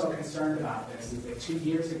reason that I'm so concerned about this is that 2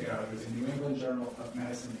 years ago, there was a New England Journal of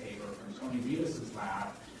Medicine paper from Tony Rivas' lab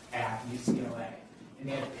at UCLA. And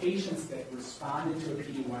they had patients that responded to a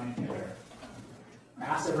PD-1 inhibitor,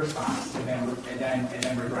 massive response, and then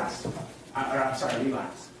regressed.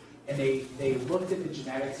 Relapsed. And they looked at the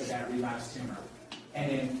genetics of that relapsed tumor.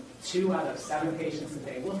 And in 2 out of 7 patients that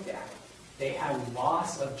they looked at, they had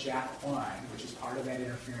loss of JAK1, which is part of that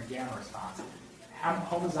interferon gamma response,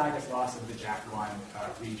 homozygous loss of the JAK1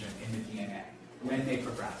 region in the DNA when they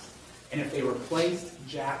progressed. And if they replaced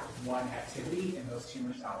JAK1 activity in those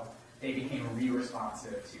tumor cells, they became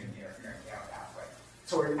re-responsive to the interferon gamma pathway.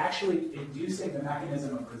 So we're actually inducing the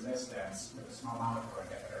mechanism of resistance with a small molecule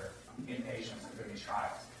inhibitor in patients within these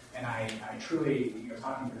trials. And I truly,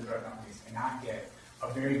 talking to the drug companies, cannot get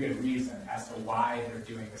a very good reason as to why they're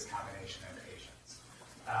doing this combination in patients.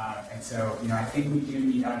 And so, I think we do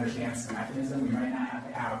need to understand some mechanism. We might not have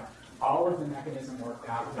to have all of the mechanism worked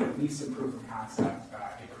out, but at least some proof of concept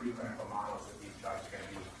in preclinical models that these drugs are going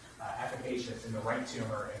to be efficacious in the right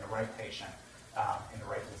tumor, in the right patient, in the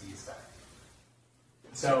right disease setting.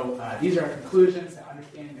 So these are our conclusions to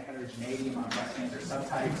understanding the heterogeneity among breast cancer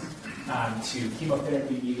subtypes, to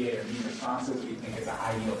chemotherapy-mediated immune responses. We think is a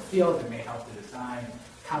high-yield field that may help to design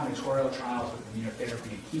combinatorial trials with immunotherapy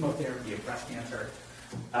and chemotherapy of breast cancer.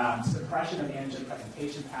 Suppression of antigen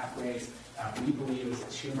presentation pathways, we believe is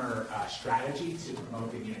a tumor strategy to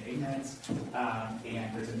promote immune ignorance.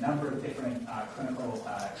 And there's a number of different clinical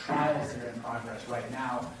trials that are in progress right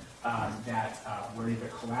now that we're either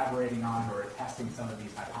collaborating on or testing some of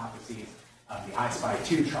these hypotheses. The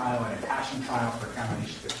I-SPY2 trial and IMpassion trial for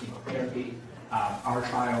combinations of chemotherapy. Our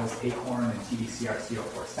trials, ACORN and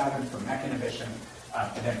TBCRC047 for MEK inhibition.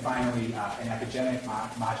 And then finally, an epigenetic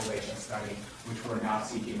modulation study, which we're now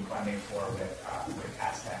seeking funding for with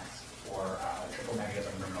Aztecs for triple-negative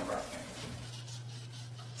inguinal breast cancer.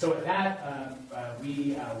 So with that,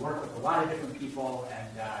 we work with a lot of different people, and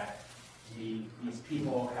these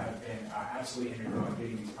people have been absolutely integral in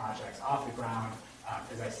getting these projects off the ground.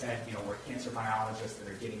 As I said, we're cancer biologists that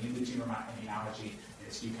are getting into tumor immunology. And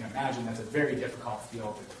as you can imagine, that's a very difficult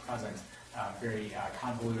field at the present, very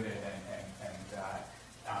convoluted and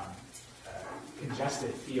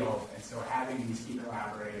congested field. And so having these key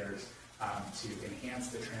collaborators to enhance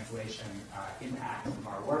the translation impact of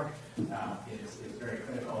our work is very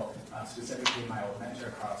critical. Specifically, my old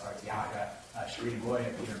mentor, Carlos Arteaga, Shireen Roy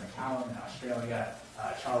at Peter MacCallum in Australia,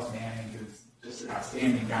 Charles Manning, who's just an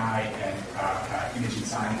outstanding guy and imaging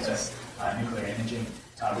scientist, nuclear imaging,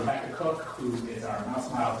 Rebecca Cook, who is our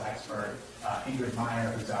mouse models expert, Ingrid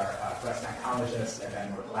Meyer, who's our breast oncologist, and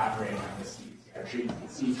then we're collaborating on this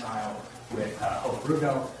treatment trial with Hope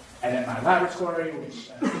Bruno. And then my laboratory,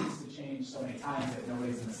 which seems to change so many times that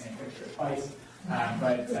nobody's in the same picture twice.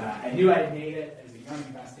 But I knew I made it as a young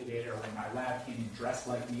investigator when my lab came in dressed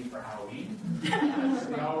like me for Halloween. So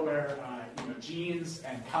they all wear jeans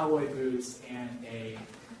and cowboy boots and a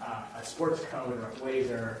sports coat or a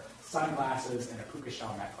blazer, sunglasses, and a puka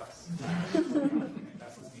shell necklace.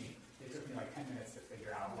 That's what me. It took me like 10 minutes to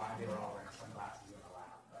figure out why they were all wearing sunglasses in the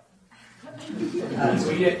lab. So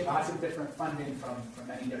we get lots of different funding from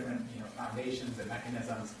many different foundations and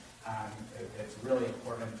mechanisms. It's really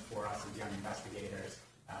important for us as young investigators,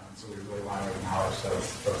 and so we really want to acknowledge those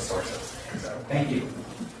sources. So thank you.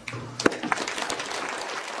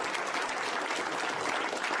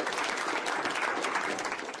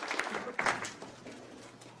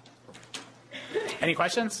 Any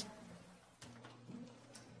questions?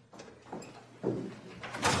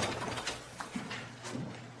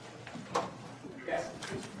 Yes.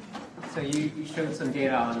 So you showed some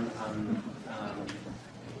data on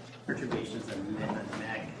perturbations in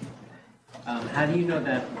MEK. How do you know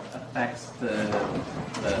that affects the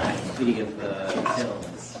activity of the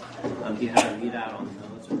TILs? Do you have a readout on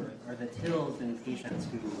those, or are the TILs in patients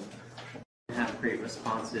who have great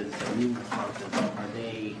responses, immune responses, are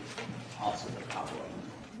they also the problem?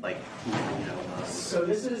 So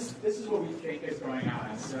this is what we think is going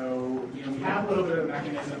on. So we have a little bit of a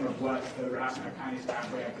mechanism of what the RAS/MEK kinase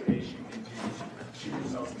pathway activation can do to tumor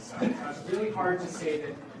cells and cells. Now, it's really hard to say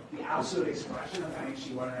that the absolute expression of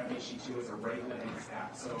MHC1 or MHC2 is a rate-limiting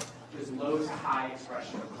step. So there's low to high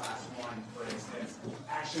expression of class 1, for instance,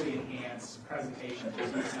 actually enhance presentation of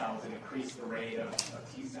T cells and increase the rate of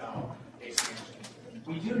T cell expansion.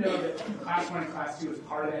 We do know that class 1 and class 2 is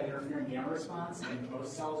part of that interferon gamma response, and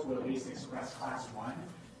most cells will at least express class 1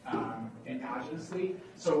 endogenously.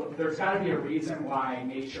 So there's got to be a reason why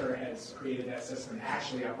nature has created that system to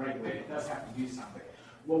actually upregulate. It does have to do something.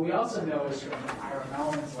 What we also know is from Ira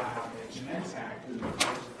Mellman's lab at Genentech, who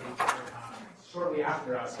shortly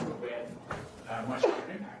after us with much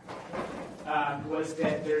greater impact, was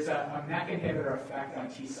that there's a MEK inhibitor effect on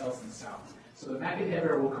T cells and cells. So the MEK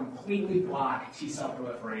inhibitor will completely block T cell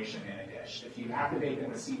proliferation in a dish. If you activate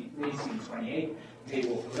them with CD3, CD28, they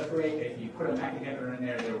will proliferate. If you put a MEK inhibitor in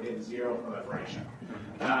there, there will be zero proliferation.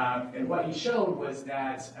 And what he showed was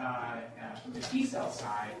that from the T cell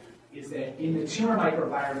side, is that in the tumor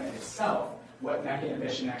microenvironment itself, what MEK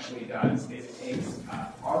inhibition actually does is it takes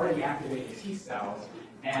already activated T cells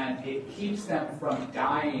and it keeps them from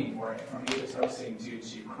dying or from apoptosing due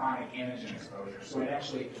to chronic antigen exposure. So it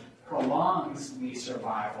actually prolongs the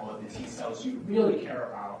survival of the T cells you really care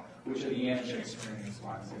about, which are the antigen-experienced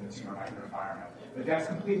ones in the tumor microenvironment. But that's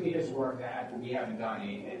completely his work that we haven't done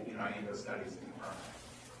any of those studies to confirm.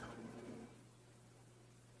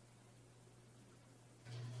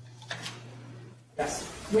 Yes?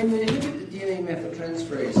 When they inhibit the DNA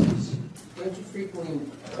methyltransferases, don't you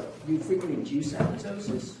frequently induce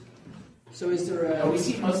apoptosis? So is there a... We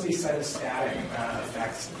see mostly cytostatic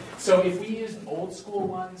effects. So if we use old school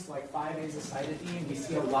ones like 5-azacitidine, we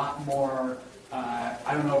see a lot more, I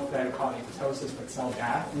don't know if I would call it apoptosis, but cell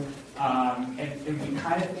death. And we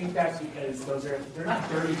kind of think that's because they're not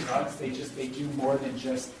dirty drugs, they do more than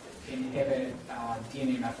just inhibit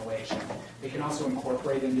DNA methylation. They can also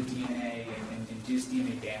incorporate into DNA and induce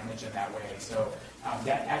DNA damage in that way. So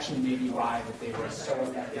that actually may be why that they were so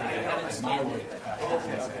effective in myeloid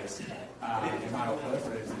diseases, in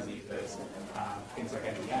myeloproliferative diseases, things like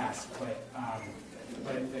MDS.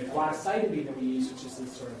 But the glotocytidine that we use, which is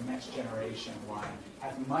this sort of next generation one,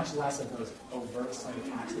 has much less of those overt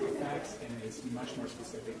cytotoxic effects, and it's much more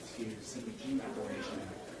specific to CpG methylation.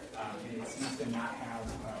 And it seems to not have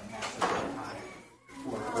massive phenotype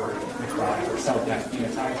or necrotic or cell death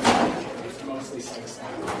phenotype. It's mostly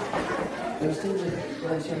cytostatic. Those things that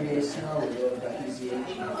don't show me a cell or about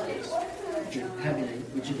EZH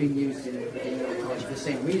which are being used in oncology for the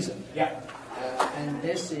same reason. Yeah. And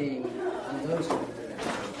they're seeing on those.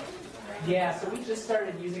 Yeah, so we just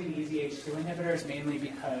started using the EZH2 inhibitors mainly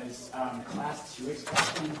because class 2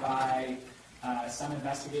 expression by some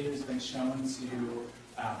investigators have been shown to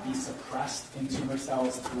be suppressed in tumor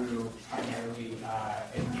cells through primarily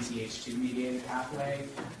an EZH2-mediated pathway.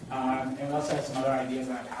 And we also have some other ideas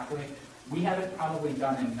on that pathway. We haven't probably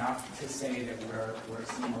done enough to say that we're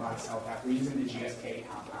seeing a lot of cell death. We're using the GSK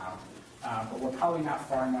compound, but we're probably not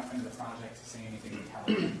far enough into the project to say anything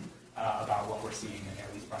intelligent about what we're seeing in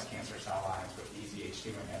at least breast cancer cell lines with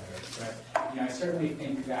EZH2 inhibitors. But I certainly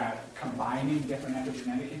think that combining different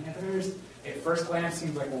epigenetic inhibitors, at first glance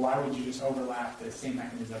seems like, well, why would you just overlap the same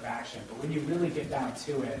mechanism of action? But when you really get down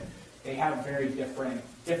to it, they have very different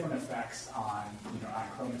effects on on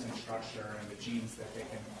chromatin structure and the genes that they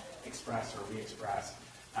can express or re-express.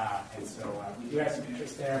 And so we do have some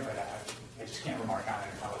interest there, but I just can't remark on it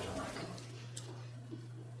intelligently.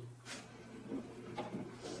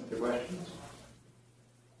 Other questions?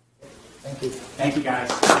 Thank you. Thank you,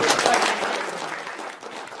 guys.